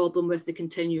that's the problem with the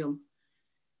continuum.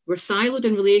 We're siloed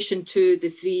in relation to the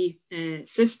 3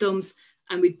 systems,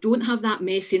 and we don't have that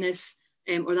messiness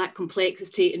or that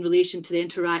complexity in relation to the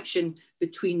interaction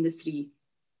between the 3.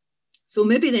 So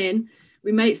maybe then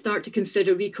we might start to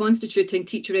consider reconstituting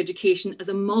teacher education as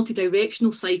a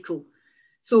multi-directional cycle.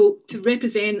 So to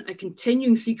represent a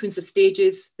continuing sequence of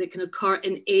stages that can occur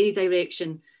in any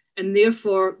direction, and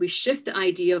therefore we shift the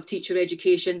idea of teacher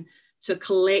education to a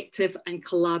collective and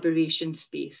collaboration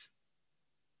space.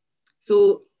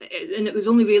 So, and it was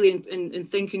only really in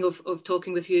thinking of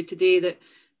talking with you today that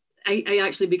I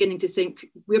actually beginning to think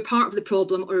we're part of the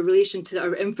problem, or in relation to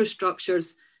our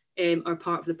infrastructures are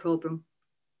part of the problem.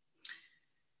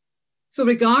 So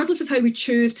regardless of how we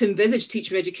choose to envisage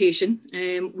teacher education,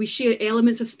 we share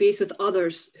elements of space with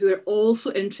others who are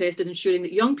also interested in ensuring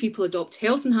that young people adopt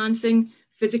health enhancing,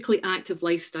 physically active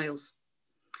lifestyles.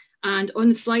 And on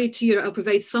the slide here, I'll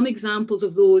provide some examples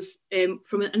of those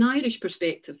from an Irish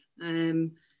perspective.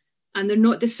 And they're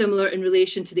not dissimilar in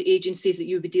relation to the agencies that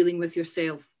you'll be dealing with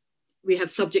yourself. We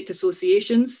have subject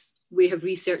associations, we have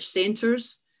research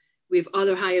centres, we have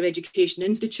other higher education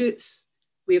institutes,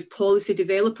 we have policy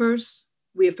developers,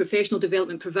 we have professional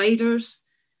development providers,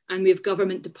 and we have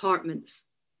government departments.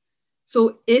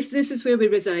 So if this is where we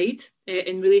reside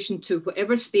in relation to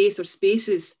whatever space or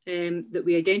spaces that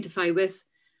we identify with,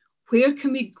 where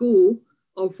can we go,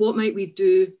 or what might we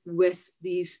do with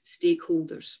these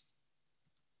stakeholders?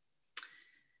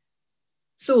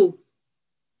 So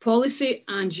policy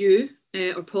and you,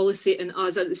 or policy and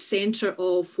us, are at the centre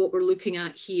of what we're looking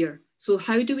at here. So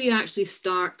how do we actually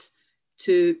start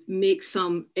to make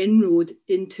some inroad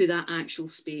into that actual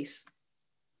space?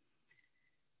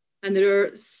 And there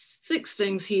are 6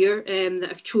 things here that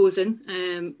I've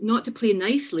chosen, not to play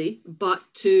nicely, but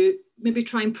to maybe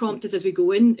try and prompt us as we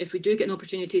go in, if we do get an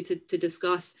opportunity to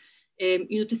discuss,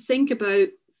 you know, to think about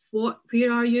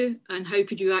where are you and how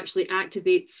could you actually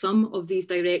activate some of these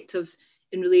directives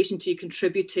in relation to you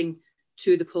contributing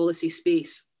to the policy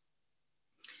space.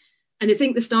 And I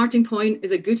think the starting point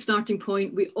is a good starting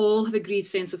point. We all have agreed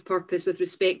sense of purpose with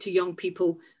respect to young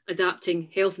people adapting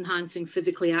health enhancing,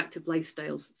 physically active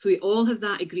lifestyles. So we all have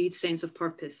that agreed sense of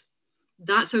purpose.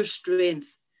 That's our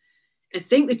strength. I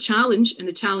think the challenge, and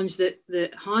the challenge that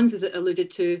Hans has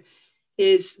alluded to,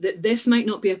 is that this might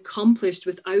not be accomplished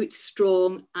without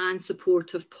strong and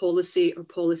supportive policy or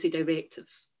policy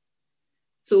directives.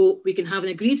 So we can have an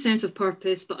agreed sense of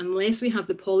purpose, but unless we have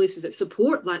the policies that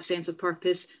support that sense of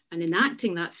purpose and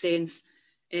enacting that sense,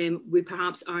 we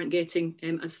perhaps aren't getting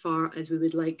as far as we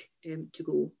would like to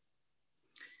go.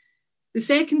 The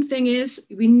second thing is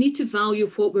we need to value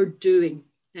what we're doing.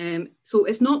 So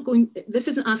it's not going, this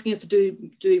isn't asking us to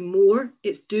do more,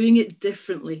 it's doing it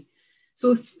differently.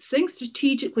 So think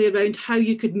strategically around how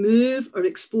you could move or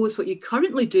expose what you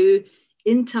currently do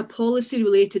into a policy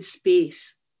related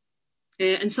space.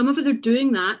 And some of us are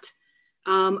doing that,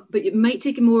 but it might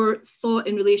take more thought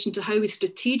in relation to how we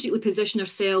strategically position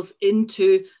ourselves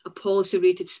into a policy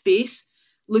related space,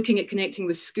 looking at connecting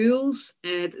with schools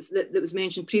that was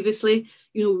mentioned previously,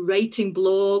 you know, writing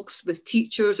blogs with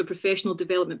teachers or professional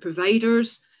development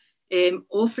providers,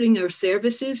 offering our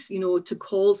services, you know, to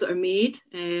calls that are made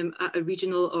at a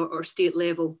regional or state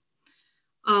level.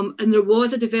 And there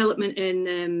was a development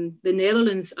in the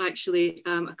Netherlands actually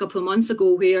a couple of months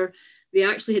ago where they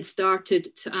actually had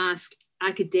started to ask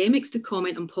academics to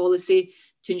comment on policy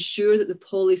to ensure that the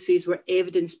policies were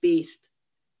evidence-based.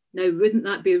 Now, wouldn't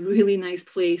that be a really nice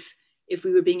place if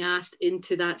we were being asked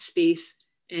into that space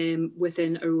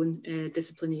within our own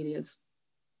discipline areas?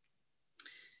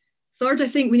 Third, I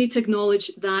think we need to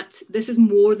acknowledge that this is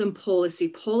more than policy.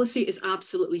 Policy is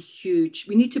absolutely huge.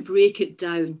 We need to break it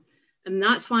down. And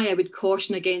that's why I would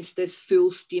caution against this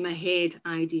full steam ahead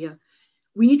idea.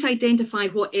 We need to identify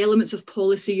what elements of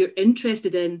policy you're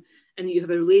interested in and that you have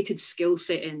a related skill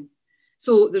set in.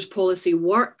 So there's policy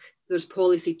work, there's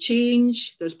policy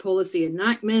change, there's policy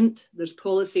enactment, there's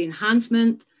policy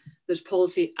enhancement, there's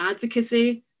policy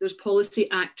advocacy, there's policy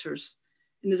actors.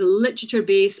 And there's a literature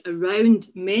base around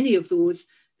many of those.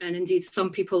 And indeed, some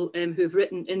people who have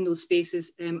written in those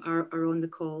spaces are on the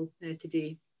call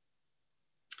today.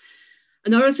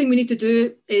 Another thing we need to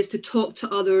do is to talk to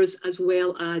others as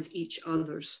well as each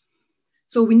others.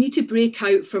 So we need to break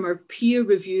out from our peer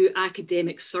review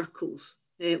academic circles.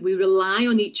 We rely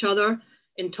on each other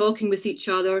in talking with each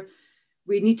other.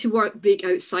 We need to break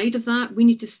outside of that. We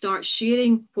need to start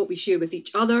sharing what we share with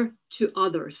each other to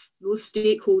others, those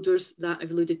stakeholders that I've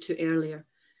alluded to earlier.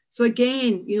 So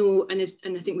again, you know,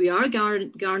 and I think we are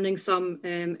garnering some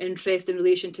interest in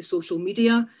relation to social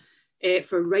media,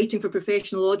 for writing for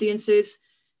professional audiences,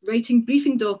 writing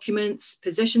briefing documents,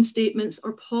 position statements,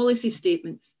 or policy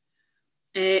statements.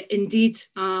 Indeed,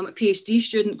 a PhD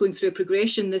student going through a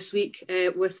progression this week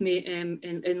with me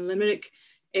in Limerick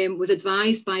was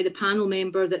advised by the panel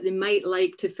member that they might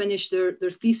like to finish their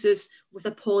thesis with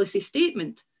a policy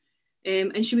statement.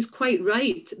 And she was quite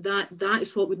right that that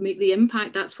is what would make the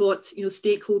impact. That's what, you know,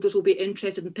 stakeholders will be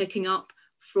interested in picking up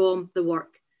from the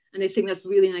work. And I think that's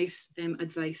really nice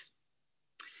advice.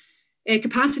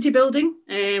 Capacity building,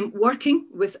 working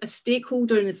with a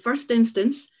stakeholder in the first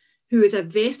instance who has a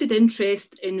vested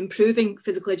interest in improving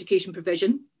physical education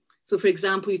provision. So for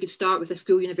example, you could start with a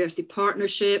school-university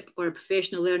partnership or a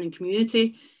professional learning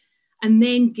community, and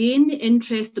then gain the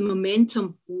interest and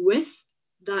momentum with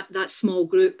that small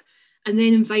group, and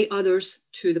then invite others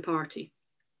to the party.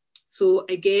 So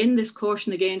again, this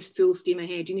caution against full steam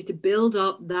ahead. You need to build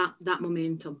up that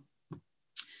momentum.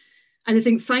 And I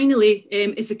think finally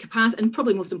is the capacity, and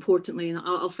probably most importantly, and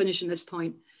I'll finish on this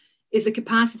point, is the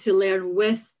capacity to learn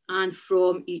with and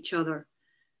from each other.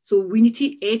 So we need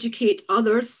to educate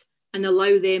others and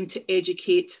allow them to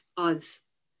educate us.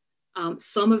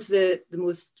 Some of the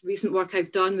most recent work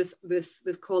I've done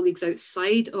with colleagues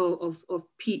outside of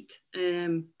Peat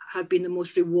have been the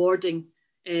most rewarding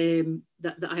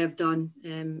that I have done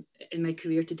in my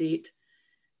career to date.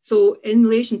 So in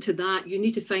relation to that, you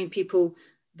need to find people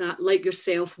that, like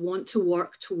yourself, want to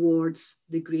work towards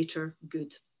the greater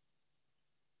good.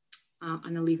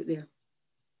 And I'll leave it there.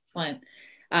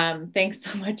 Excellent. Thanks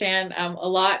so much, Anne. A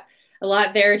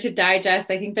lot there to digest.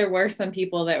 I think there were some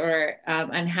people that were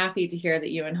unhappy to hear that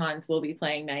you and Hans will be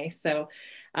playing nice. So,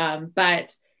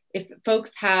 but if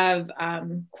folks have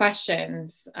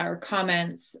questions or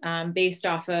comments based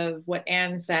off of what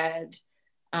Anne said,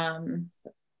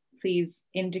 please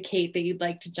indicate that you'd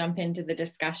like to jump into the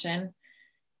discussion.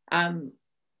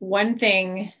 One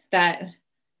thing that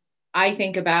I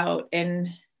think about, and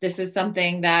this is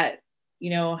something that, you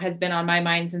know, has been on my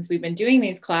mind since we've been doing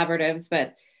these collaboratives,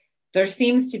 but there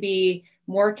seems to be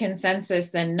more consensus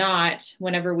than not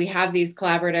whenever we have these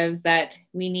collaboratives that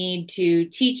we need to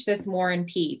teach this more in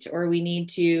Peat, or we need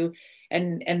to,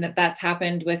 and that's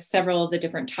happened with several of the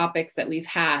different topics that we've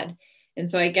had.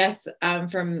 And so I guess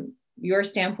from your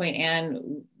standpoint,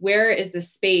 Anne, where is the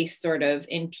space sort of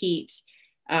in Peat,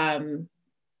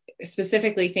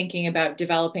 specifically thinking about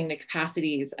developing the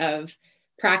capacities of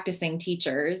practicing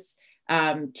teachers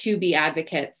to be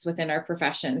advocates within our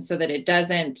profession, so that it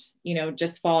doesn't, you know,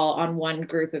 just fall on one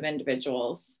group of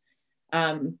individuals.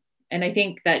 And I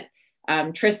think that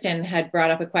Tristan had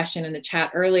brought up a question in the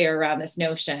chat earlier around this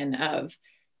notion of,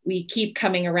 we keep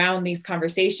coming around these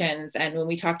conversations. And when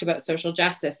we talked about social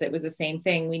justice, it was the same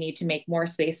thing. We need to make more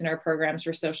space in our programs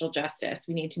for social justice.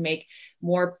 We need to make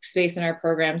more space in our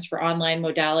programs for online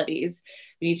modalities.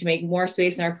 We need to make more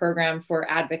space in our program for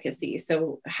advocacy.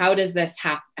 So how does this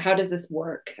how does this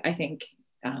work, I think,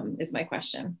 is my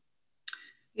question.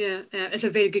 Yeah, it's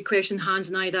a very good question. Hans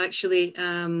and I had actually,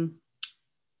 when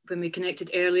we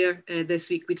connected earlier this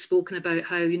week, we'd spoken about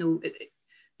how, you know,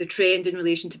 the trend in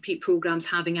relation to Peat programs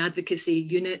having advocacy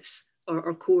units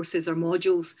or courses or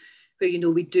modules where, you know,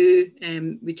 we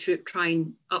try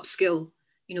and upskill,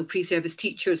 you know, pre-service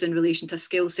teachers in relation to a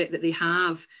skill set that they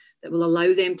have that will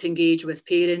allow them to engage with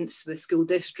parents, with school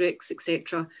districts,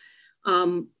 etc.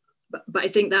 But I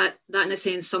think that in a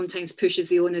sense sometimes pushes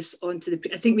the onus onto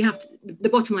I think we have to, the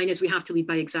bottom line is we have to lead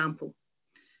by example.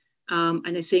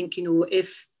 And I think, you know,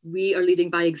 if we are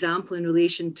leading by example in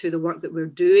relation to the work that we're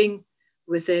doing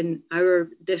within our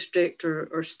district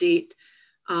or state,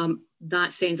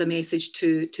 that sends a message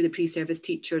to the pre-service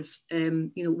teachers.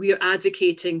 You know, we are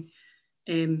advocating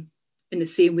in the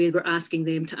same way we're asking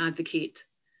them to advocate.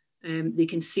 They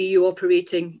can see you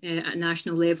operating at a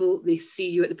national level. They see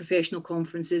you at the professional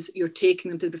conferences. You're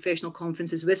taking them to the professional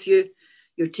conferences with you.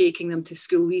 You're taking them to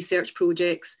school research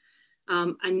projects.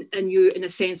 And you, in a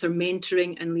sense, are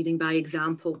mentoring and leading by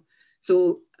example.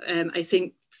 So I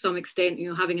think to some extent, you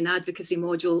know, having an advocacy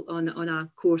module on a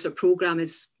course or program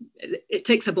it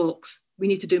ticks a box. We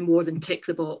need to do more than tick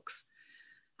the box.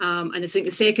 And I think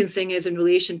the second thing is in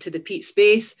relation to the Peat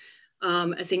space.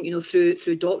 I think, you know,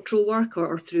 through doctoral work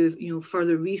or through, you know,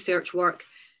 further research work,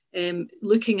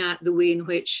 looking at the way in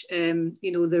which, you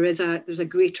know, there's a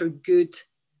greater good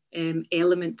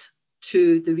element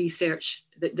to the research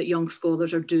that young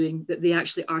scholars are doing, that they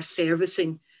actually are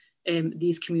servicing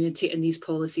these community and these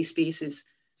policy spaces.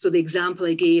 So the example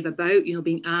I gave about, you know,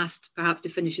 being asked perhaps to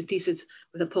finish a thesis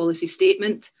with a policy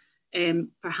statement,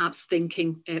 perhaps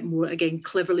thinking more, again,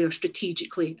 cleverly or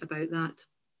strategically about that.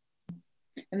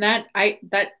 And that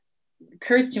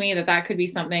occurs to me that could be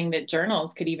something that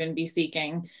journals could even be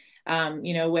seeking,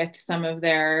 you know, with some of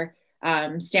their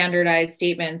standardized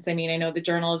statements. I mean, I know the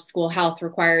Journal of School Health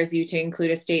requires you to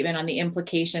include a statement on the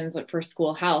implications for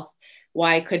school health.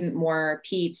 Why couldn't more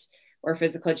Peat or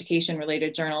physical education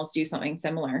related journals do something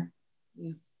similar?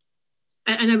 Yeah.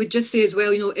 And I would just say as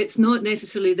well, you know, it's not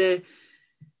necessarily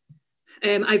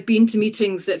I've been to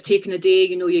meetings that have taken a day.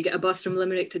 You know, you get a bus from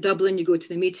Limerick to Dublin, you go to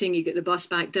the meeting, you get the bus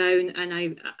back down,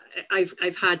 and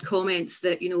I've had comments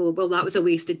that, you know, well, that was a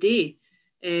wasted day,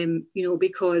 you know,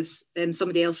 because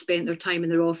somebody else spent their time in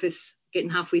their office getting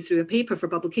halfway through a paper for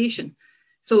publication.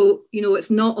 So, you know, it's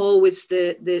not always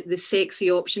the sexy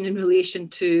option in relation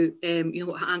to, you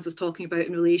know, what Hans was talking about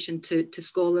in relation to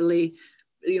scholarly,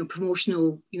 you know,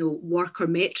 promotional, you know, work or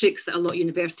metrics that a lot of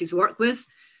universities work with.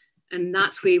 And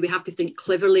that's where we have to think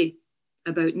cleverly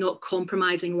about not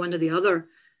compromising one or the other,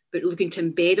 but looking to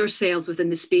embed ourselves within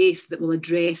the space that will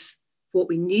address what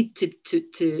we need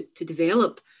to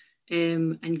develop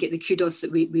and get the kudos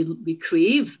that we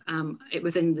crave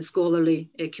within the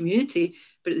scholarly community,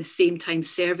 but at the same time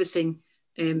servicing,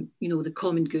 you know, the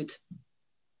common good.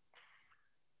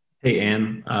 Hey,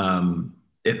 Anne,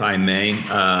 if I may,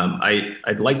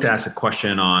 I'd like to ask a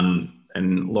question on,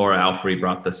 and Laura Alfrey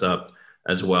brought this up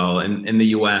as well. In the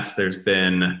US, there's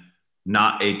been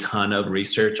not a ton of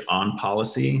research on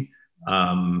policy.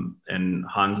 And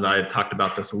Hans and I have talked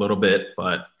about this a little bit,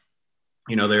 but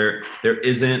you know, there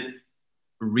isn't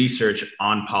research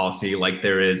on policy like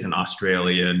there is in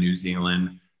Australia, New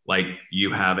Zealand. Like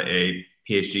you have a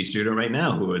PhD student right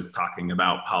now who is talking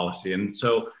about policy. And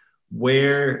so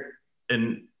where,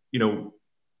 and you know,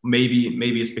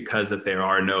 maybe it's because that there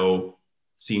are no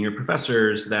senior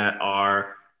professors that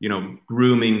are, you know,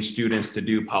 grooming students to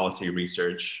do policy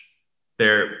research.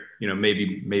 There, you know,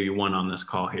 maybe one on this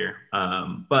call here.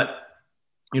 But,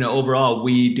 you know, overall,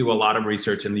 we do a lot of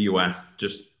research in the US,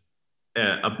 just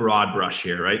a broad brush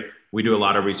here, right? We do a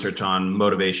lot of research on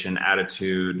motivation,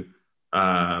 attitude,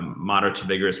 moderate to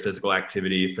vigorous physical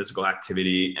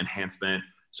activity enhancement.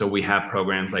 So we have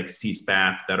programs like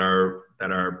CSPAP that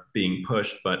are being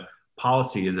pushed, but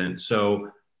policy isn't.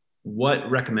 So what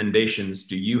recommendations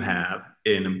do you have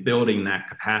in building that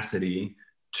capacity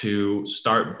to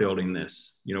start building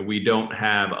this? You know, we don't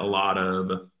have a lot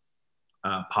of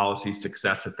policy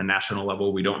success at the national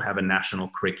level. We don't have a national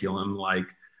curriculum like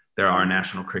there are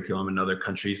national curriculum in other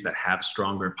countries that have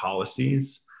stronger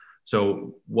policies.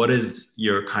 So what is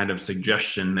your kind of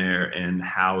suggestion there in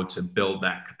how to build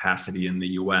that capacity in the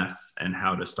US and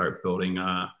how to start building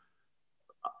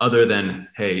other than,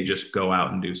 hey, just go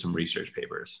out and do some research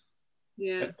papers?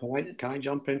 Yeah. Can I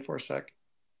jump in for a sec?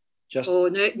 Just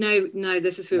now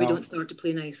this is where we don't start to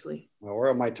play nicely. Well, where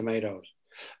are my tomatoes?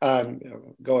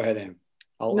 Go ahead, Anne.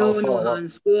 No,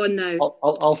 Hans, go on now.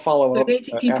 I'll follow up.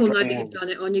 People now that you've done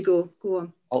it. On you go. Go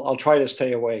on. I'll try to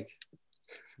stay awake.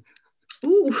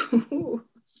 Ooh.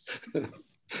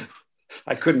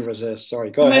 I couldn't resist.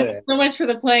 Sorry. Go ahead. So much for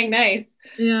the playing nice.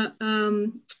 Yeah.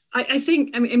 I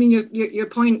think. I mean, your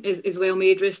point is well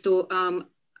made, Risto.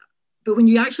 But when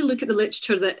you actually look at the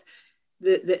literature that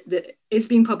is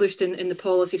being published in the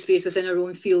policy space within our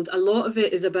own field, a lot of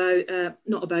it is about a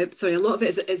lot of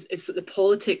it is the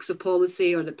politics of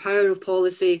policy or the power of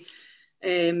policy,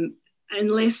 and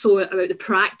less so about the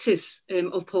practice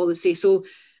of policy. So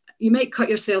you might cut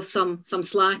yourself some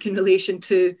slack in relation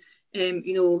to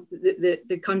you know,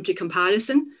 the country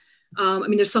comparison. I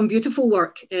mean, there's some beautiful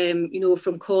work, you know,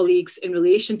 from colleagues in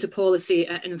relation to policy,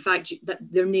 and in fact, that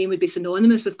their name would be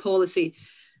synonymous with policy.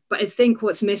 But I think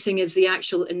what's missing is the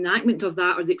actual enactment of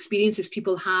that, or the experiences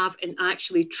people have in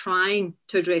actually trying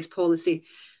to address policy.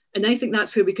 And I think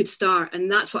that's where we could start. And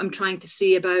that's what I'm trying to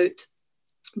say about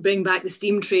bring back the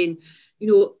steam train. You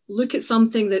know, look at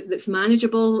something that's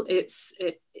manageable. It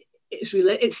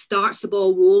starts the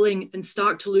ball rolling, and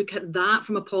start to look at that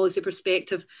from a policy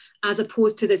perspective, as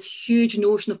opposed to this huge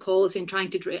notion of policy and trying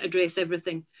to address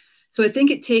everything. So I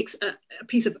think it takes a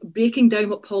piece of breaking down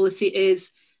what policy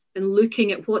is and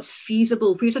looking at what's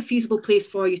feasible, where's a feasible place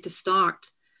for you to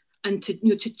start, and to,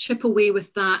 you know, to chip away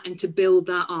with that and to build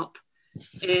that up.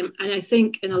 And I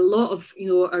think in a lot of, you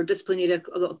know, our discipline area,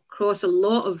 across a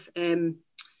lot of, you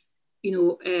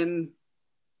know,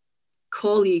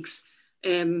 colleagues,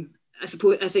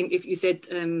 I think if you said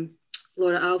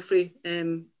Laura Alfrey,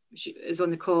 she is on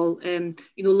the call,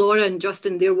 you know, Laura and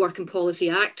Justin, they're working policy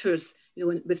actors, you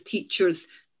know, with teachers.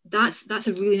 That's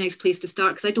a really nice place to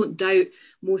start, because I don't doubt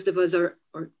most of us are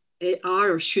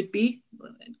or should be,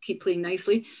 keep playing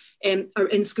nicely, are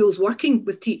in schools working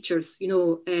with teachers, you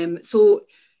know. So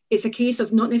it's a case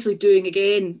of not necessarily doing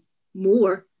again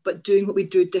more, but doing what we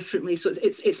do differently. So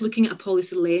it's looking at a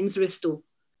policy lens, Risto.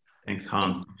 Thanks,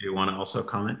 Hans. Do you want to also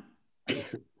comment?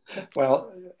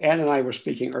 Well, Anne and I were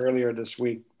speaking earlier this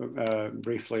week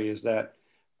briefly, is that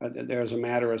there's a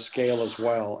matter of scale as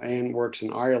well. Anne works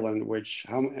in Ireland, which,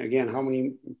 how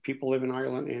many people live in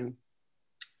Ireland, Anne?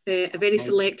 A very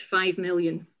select 5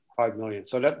 million. 5 million.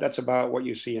 So that's about what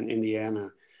you see in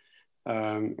Indiana.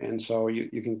 And so you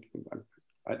can,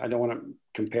 I don't want to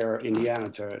compare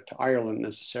Indiana to Ireland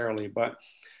necessarily, but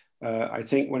I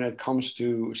think when it comes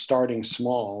to starting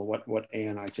small, what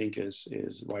Anne, I think,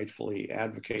 is rightfully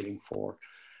advocating for,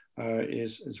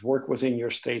 is work within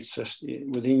your state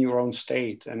system, within your own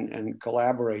state, and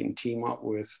collaborate and team up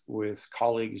with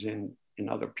colleagues in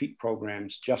other peak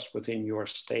programs just within your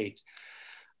state.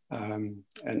 And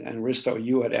Risto,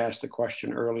 you had asked a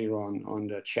question earlier on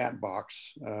the chat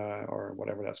box, or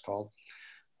whatever that's called,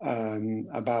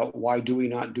 about why do we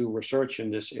not do research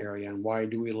in this area, and why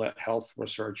do we let health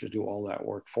researchers do all that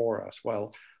work for us?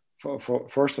 Well,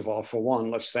 first of all, for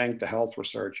one, let's thank the health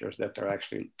researchers that they're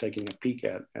actually taking a peek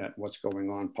at what's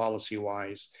going on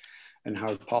policy-wise and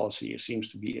how policy seems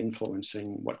to be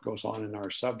influencing what goes on in our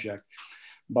subject.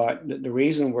 But the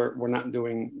reason we're not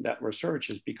doing that research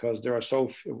is because there are so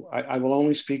few. I will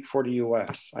only speak for the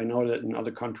US. I know that in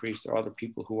other countries, there are other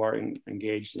people who are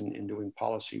engaged in doing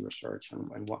policy research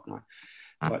and whatnot.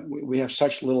 But we have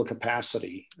such little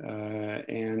capacity.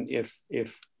 And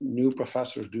if new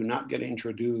professors do not get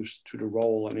introduced to the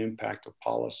role and impact of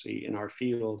policy in our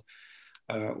field,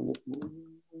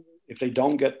 if they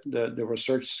don't get the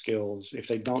research skills, if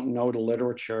they don't know the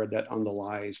literature that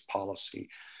underlies policy,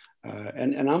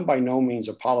 and I'm by no means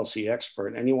a policy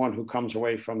expert. Anyone who comes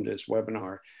away from this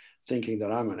webinar thinking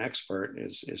that I'm an expert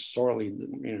is sorely,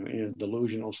 in a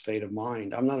delusional state of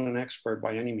mind. I'm not an expert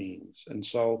by any means. And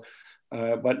so,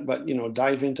 but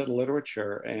dive into the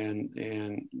literature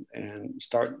and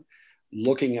start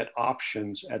looking at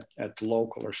options at the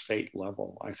local or state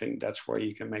level. I think that's where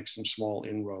you can make some small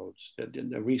inroads.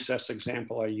 The recess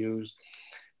example I used,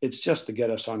 it's just to get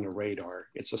us on the radar.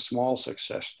 It's a small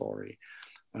success story.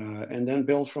 And then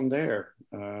build from there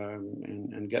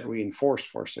and get reinforced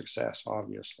for success,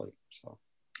 obviously. So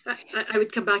I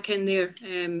would come back in there.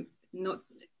 No.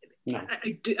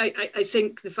 I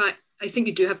think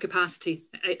you do have capacity.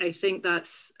 I think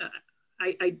that's.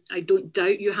 I don't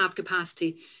doubt you have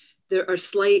capacity. There are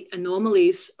slight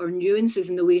anomalies or nuances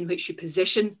in the way in which you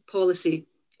position policy.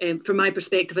 From my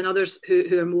perspective, and others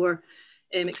who are more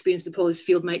experienced in the policy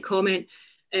field might comment.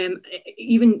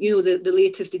 Even the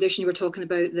latest edition you were talking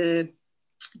about, the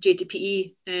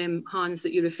JTPE, Hans,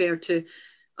 that you referred to,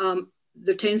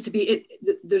 there tends to be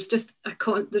there's just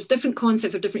there's different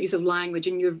concepts or different use of language,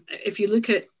 and if you look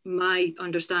at my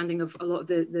understanding of a lot of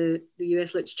the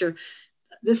US literature,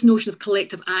 this notion of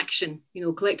collective action,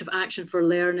 collective action for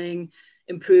learning,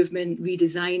 improvement,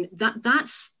 redesign,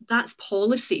 that's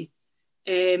policy.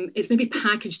 It's maybe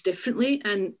packaged differently,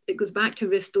 and it goes back to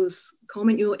Risto's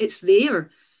comment. It's there.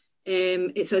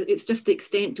 It's just the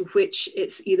extent to which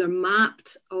it's either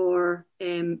mapped or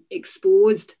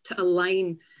exposed to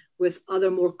align with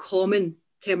other more common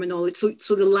terminology.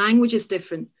 So the language is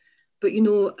different. But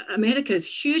America has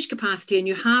huge capacity, and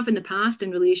you have in the past in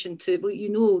relation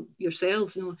to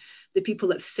yourselves, the people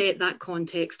that set that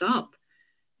context up.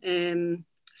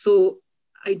 So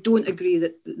I don't agree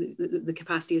that the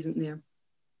capacity isn't there.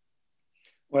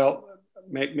 Well,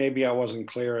 maybe I wasn't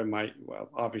clear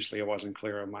obviously I wasn't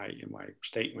clear in my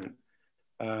statement.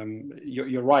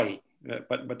 You're right,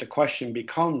 but the question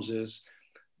becomes is,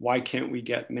 why can't we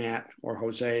get Matt or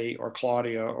Jose or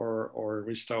Claudia or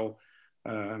Risto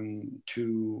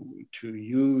to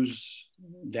use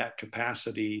that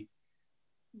capacity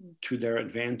to their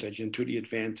advantage and to the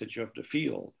advantage of the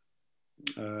field?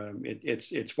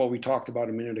 It's what we talked about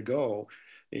a minute ago.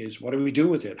 Is what do we do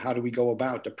with it? How do we go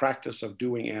about the practice of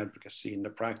doing advocacy and the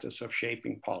practice of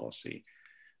shaping policy?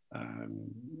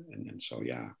 And so,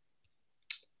 yeah.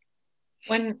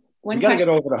 We got to get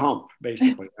over the hump,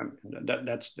 basically.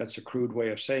 That's a crude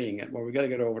way of saying it. Well, we got to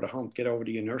get over the hump, get over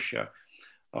the inertia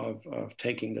of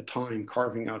taking the time,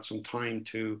 carving out some time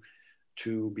to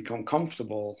become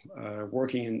comfortable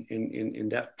working in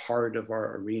that part of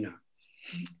our arena.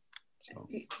 So.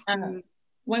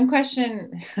 One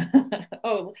question.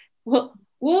 Oh, well,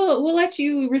 we'll let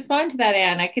you respond to that,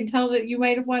 Anne. I can tell that you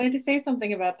might have wanted to say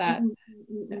something about that.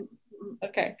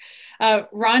 Okay.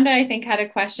 Rhonda, I think, had a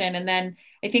question. And then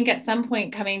I think at some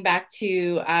point coming back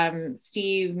to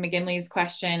Steve McGinley's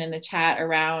question in the chat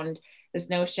around this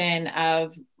notion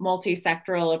of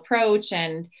multi-sectoral approach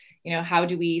and, how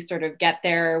do we sort of get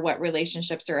there, what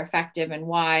relationships are effective and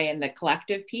why, and the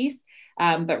collective piece.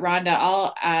 But Rhonda,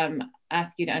 I'll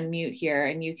ask you to unmute here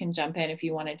and you can jump in if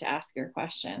you wanted to ask your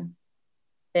question.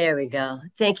 There we go.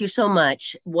 Thank you so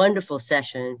much. Wonderful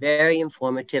session, very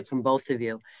informative from both of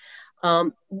you.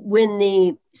 When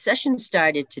the session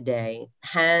started today,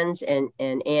 Hans and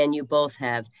Anne, you both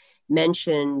have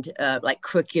mentioned like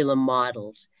curriculum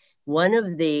models. One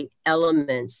of the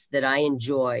elements that I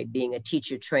enjoy being a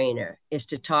teacher trainer is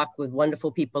to talk with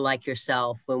wonderful people like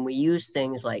yourself when we use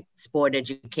things like sport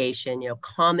education,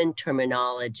 common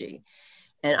terminology.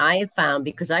 And I have found,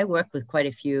 because I work with quite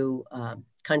a few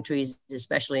countries,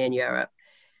 especially in Europe,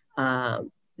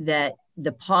 that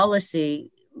the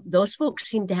policy, those folks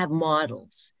seem to have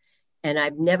models. And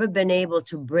I've never been able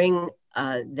to bring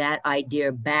that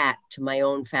idea back to my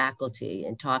own faculty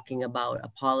and talking about a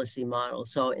policy model.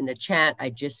 So in the chat, I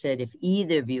just said, if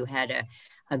either of you had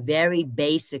a very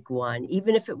basic one,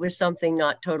 even if it was something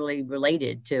not totally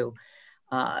related to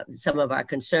some of our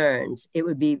concerns, it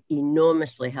would be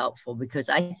enormously helpful, because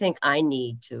I think I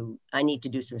need to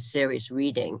do some serious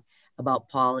reading about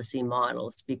policy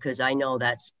models, because I know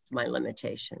that's my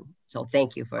limitation. So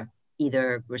thank you for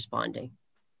either responding.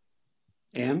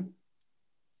 Anne?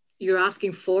 You're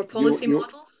asking for policy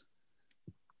models?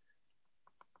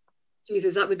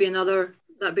 Jesus, that'd be another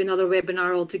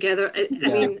webinar altogether. I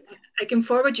mean, I can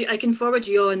forward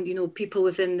you on, you know, people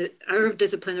within our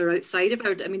discipline or outside of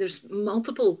our, I mean, there's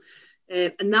multiple,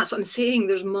 and that's what I'm saying,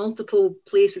 there's multiple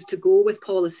places to go with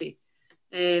policy.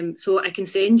 So I can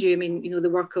send you, I mean, you know, the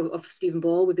work of Stephen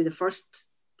Ball would be the first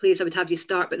place I would have you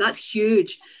start, but that's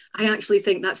huge. I actually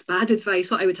think that's bad advice.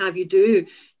 What I would have you do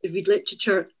is read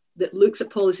literature that looks at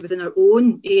policy within our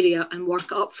own area and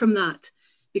work up from that,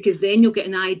 because then you'll get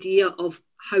an idea of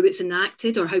how it's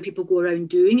enacted or how people go around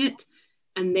doing it,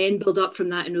 and then build up from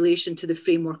that in relation to the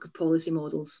framework of policy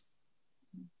models.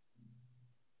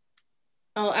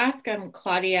 I'll ask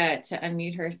Claudia to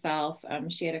unmute herself.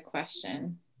 She had a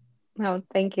question. Oh,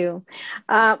 thank you.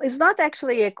 It's not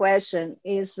actually a question.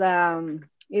 Is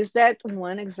that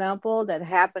one example that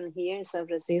happened here in San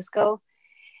Francisco?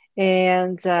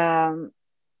 And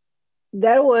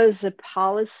there was a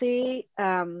policy,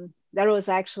 there was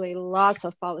actually lots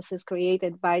of policies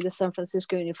created by the San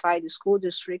Francisco Unified School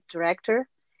District Director.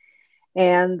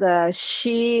 And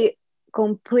she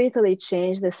completely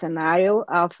changed the scenario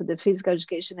of the physical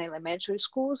education elementary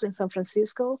schools in San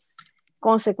Francisco,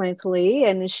 consequently,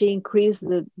 and she increased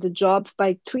the job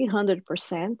by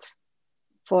 300%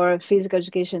 for physical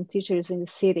education teachers in the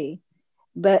city.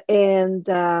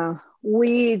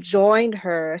 We joined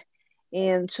her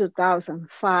in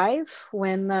 2005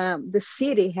 when the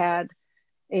city had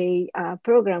a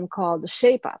program called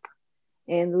Shape Up,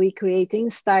 and we create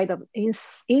inside of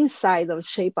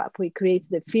Shape Up, we create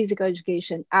the physical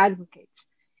education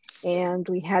advocates, and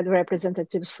we had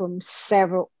representatives from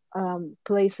several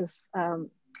places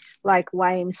like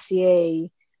YMCA,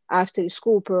 after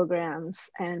school programs,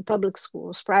 and public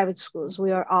schools, private schools.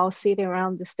 We are all sitting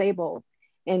around this table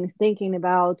and thinking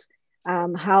about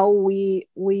how we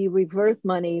revert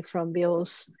money from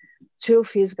bills to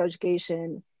physical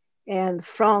education. And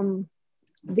from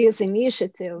this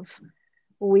initiative,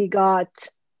 we got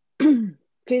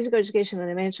physical education in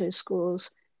elementary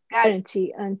schools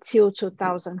guarantee until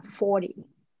 2040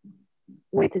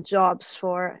 with jobs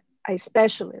for a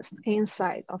specialist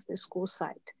inside of the school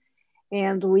site.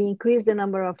 And we increased the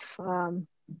number of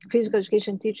physical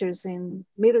education teachers in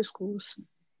middle schools.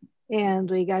 And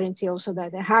we guarantee also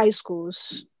that the high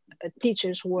schools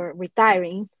teachers were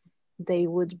retiring, they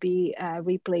would be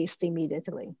replaced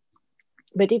immediately.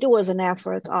 But it was an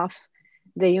effort of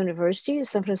the university,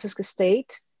 San Francisco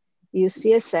State,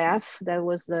 UCSF, that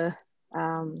was the,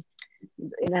 in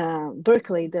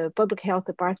Berkeley, the public health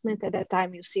department, at that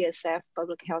time, UCSF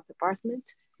public health department,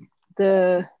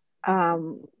 I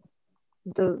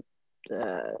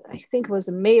think it was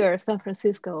the mayor of San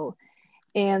Francisco,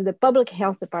 and the public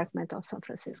health department of San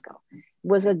Francisco. It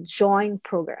was a joint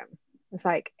program. It's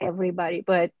like everybody,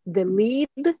 but the lead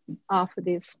of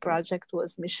this project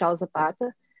was Michelle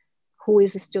Zapata, who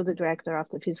is still the director of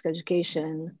the physical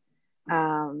education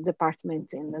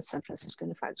department in the San Francisco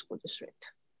Unified School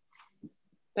District.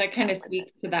 That kind of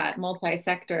speaks to that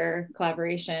multi-sector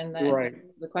collaboration that right.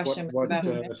 The question was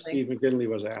about. Steve McGinley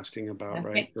was asking about,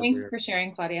 right? Thanks for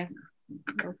sharing, Claudia.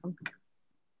 Welcome.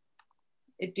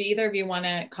 Do either of you want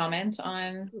to comment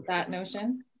on that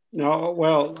notion? No,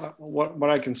 well, what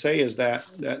I can say is that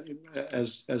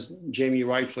as Jamie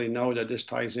rightfully know, that this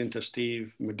ties into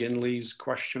Steve McGinley's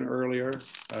question earlier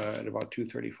at about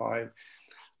 2:35.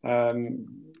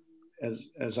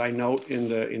 As I note in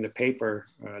the paper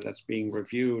that's being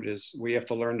reviewed, is we have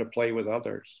to learn to play with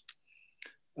others.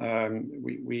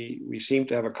 We seem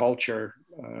to have a culture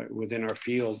within our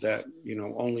field that, you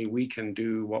know, only we can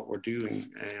do what we're doing,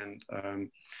 and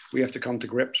we have to come to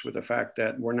grips with the fact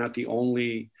that we're not the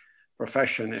only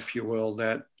profession, if you will,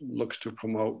 that looks to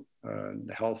promote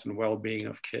the health and well-being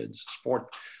of kids.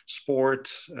 Sport,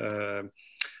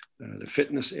 the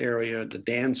fitness area, the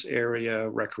dance area,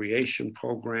 recreation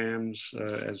programs,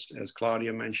 as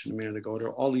Claudia mentioned a minute ago, there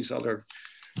are all these other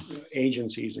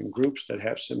agencies and groups that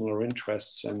have similar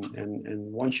interests,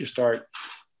 and once you start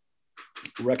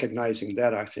recognizing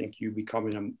that, I think you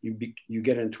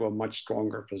get into a much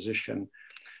stronger position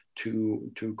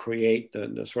to create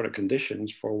the sort of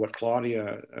conditions for what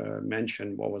Claudia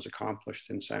mentioned, what was accomplished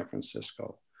in San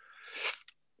Francisco.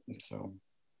 And so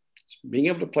it's being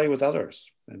able to play with others.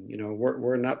 And, you know,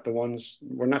 we're not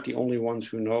the only ones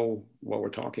who know what we're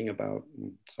talking about.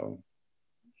 And so.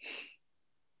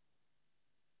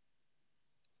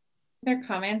 Other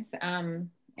comments, Anne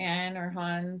or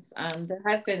Hans? There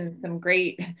has been some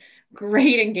great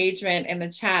engagement in the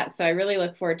chat. So I really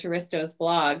look forward to Risto's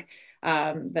blog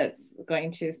that's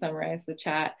going to summarize the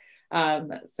chat.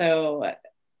 But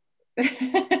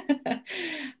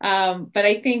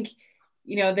I think,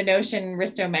 you know, the notion,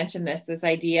 Risto mentioned this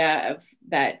idea of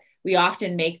that we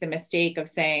often make the mistake of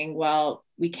saying, well,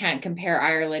 we can't compare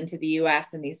Ireland to the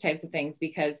US and these types of things,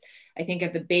 because I think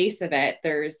at the base of it,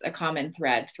 there's a common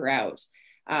thread throughout.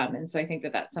 And so I think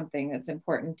that that's something that's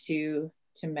important to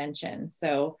mention.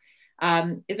 So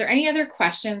is there any other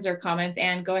questions or comments?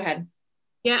 Anne, go ahead.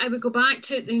 Yeah, I would go back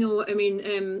to, you know, I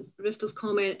mean, Risto's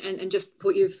comment and just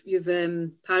what you've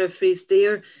paraphrased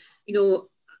there, you know,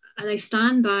 and I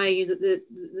stand by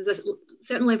there's a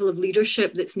certain level of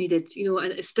leadership that's needed, you know,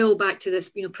 and it's still back to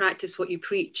this, you know, practice what you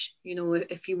preach, you know,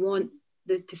 if you want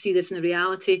to see this in a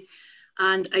reality.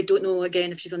 And I don't know,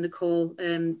 again, if she's on the call,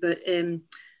 but, you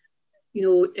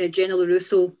know, Jenna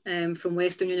LaRusso from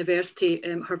Western University,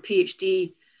 her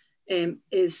PhD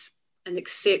is an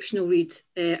exceptional read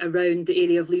around the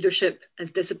area of leadership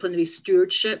as disciplinary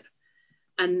stewardship.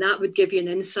 And that would give you an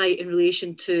insight in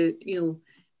relation to, you know,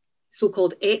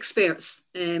 so-called experts,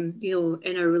 you know,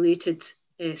 in our related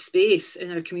space,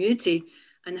 in our community,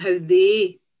 and how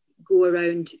they go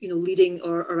around, you know, leading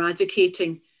or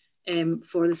advocating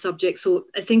for the subject. So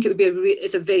I think it would be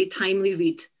it's a very timely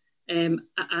read and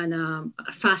a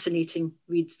fascinating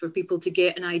read for people to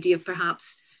get an idea of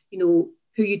perhaps, you know,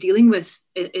 who you're dealing with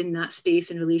in that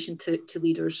space in relation to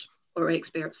leaders or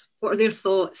experts. What are their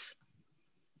thoughts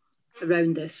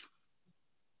around this?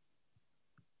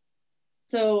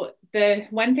 So the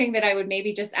one thing that I would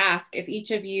maybe just ask, if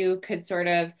each of you could sort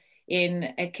of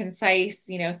in a concise,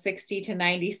 you know, 60 to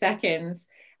 90 seconds,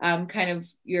 kind of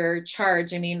your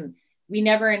charge. I mean, we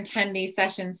never intend these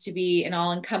sessions to be an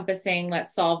all-encompassing,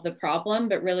 let's solve the problem,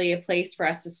 but really a place for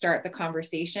us to start the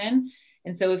conversation.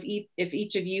 And so if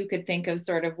each of you could think of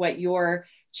sort of what your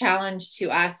challenge to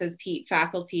us as PEAT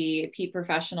faculty, PEAT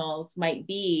professionals might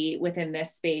be within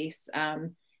this space,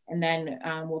 and then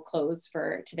we'll close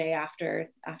for today after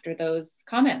those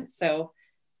comments. So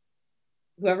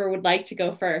whoever would like to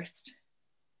go first.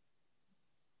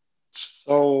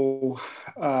 So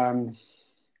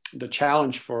the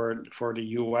challenge for the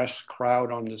US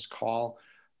crowd on this call,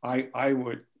 I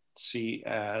would see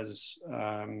as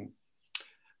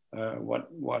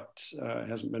what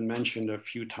has been mentioned a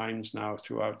few times now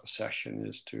throughout the session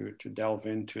is to delve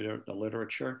into the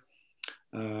literature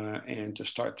and to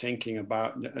start thinking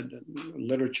about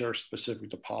literature specific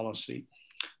to policy.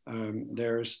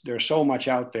 There's so much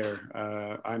out there.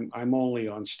 I'm only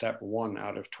on step 1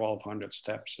 out of 1,200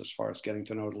 steps as far as getting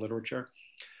to know the literature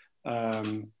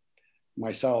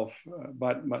myself.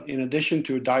 But in addition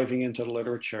to diving into the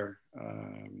literature,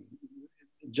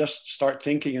 just start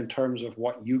thinking in terms of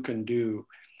what you can do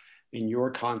in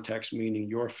your context, meaning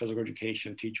your physical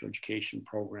education, teacher education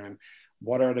program.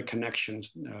 What are the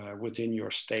connections within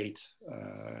your state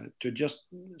to just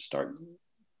start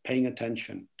paying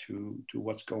attention to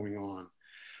what's going on.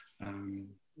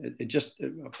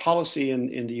 Policy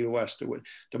in the US,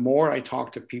 the more I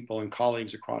talk to people and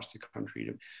colleagues across the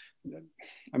country,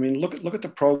 I mean, look at the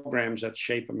programs that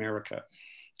shape America.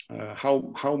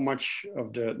 How much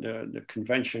of the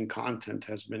convention content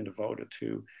has been devoted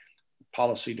to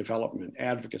policy development,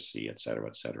 advocacy, et cetera,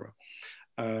 et cetera.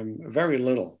 Very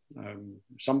little.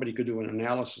 Somebody could do an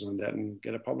analysis on that and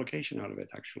get a publication out of it,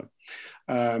 actually.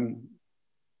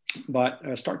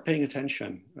 But start paying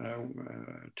attention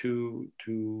to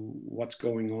what's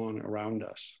going on around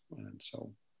us. And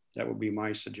so that would be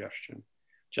my suggestion,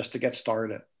 just to get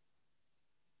started.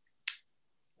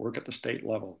 Work at the state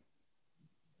level.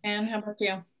 And how about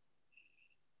you?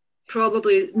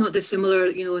 Probably not dissimilar,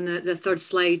 you know, in the third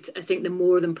slide. I think the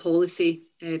more than policy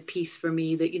piece for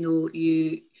me, that, you know,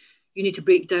 you need to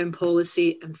break down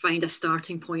policy and find a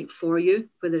starting point for you,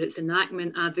 whether it's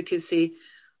enactment, advocacy,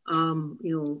 you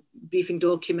know, briefing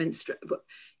documents.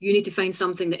 You need to find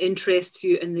something that interests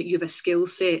you and that you have a skill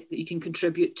set that you can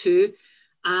contribute to,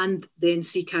 and then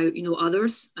seek out, you know,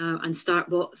 others and start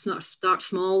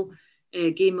small,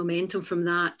 gain momentum from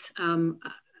that.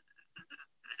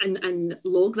 And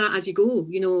log that as you go.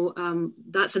 You know,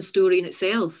 that's a story in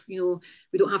itself. You know,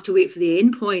 we don't have to wait for the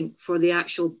end point for the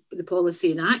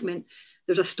policy enactment.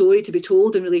 There's a story to be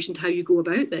told in relation to how you go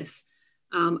about this.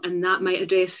 And that might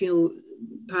address,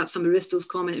 perhaps some of Risto's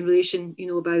comment in relation,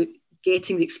 about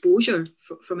getting the exposure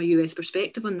from a US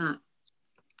perspective on that.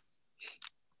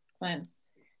 Excellent.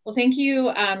 Well, thank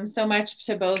you so much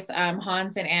to both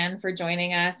Hans and Anne for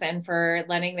joining us and for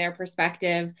lending their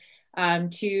perspective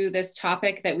to this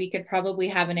topic that we could probably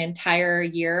have an entire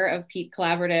year of Peat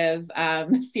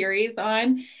Collaborative series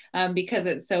on because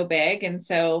it's so big. And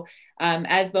so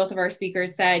as both of our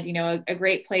speakers said, a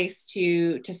great place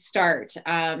to start.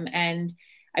 And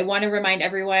I want to remind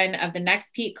everyone of the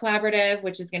next Peat Collaborative,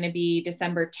 which is going to be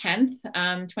December 10th,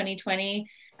 2020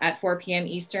 at 4 p.m.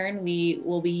 Eastern. We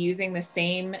will be using the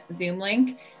same Zoom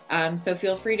link. So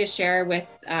feel free to share with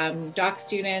doc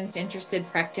students, interested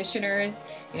practitioners.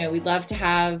 We'd love to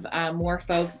have more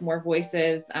folks, more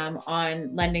voices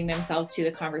on lending themselves to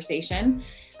the conversation.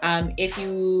 If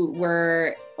you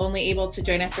were only able to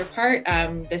join us for part,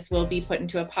 this will be put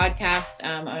into a podcast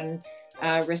on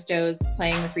Risto's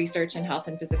Playing with Research in Health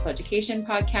and Physical Education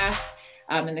podcast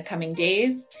in the coming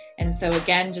days. And so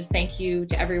again, just thank you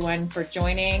to everyone for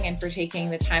joining and for taking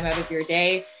the time out of your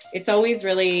day. It's always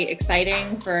really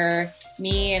exciting for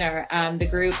me and our the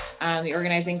group, the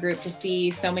organizing group, to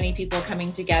see so many people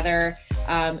coming together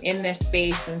in this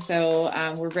space. And so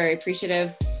we're very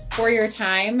appreciative for your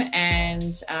time,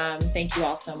 and thank you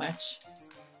all so much.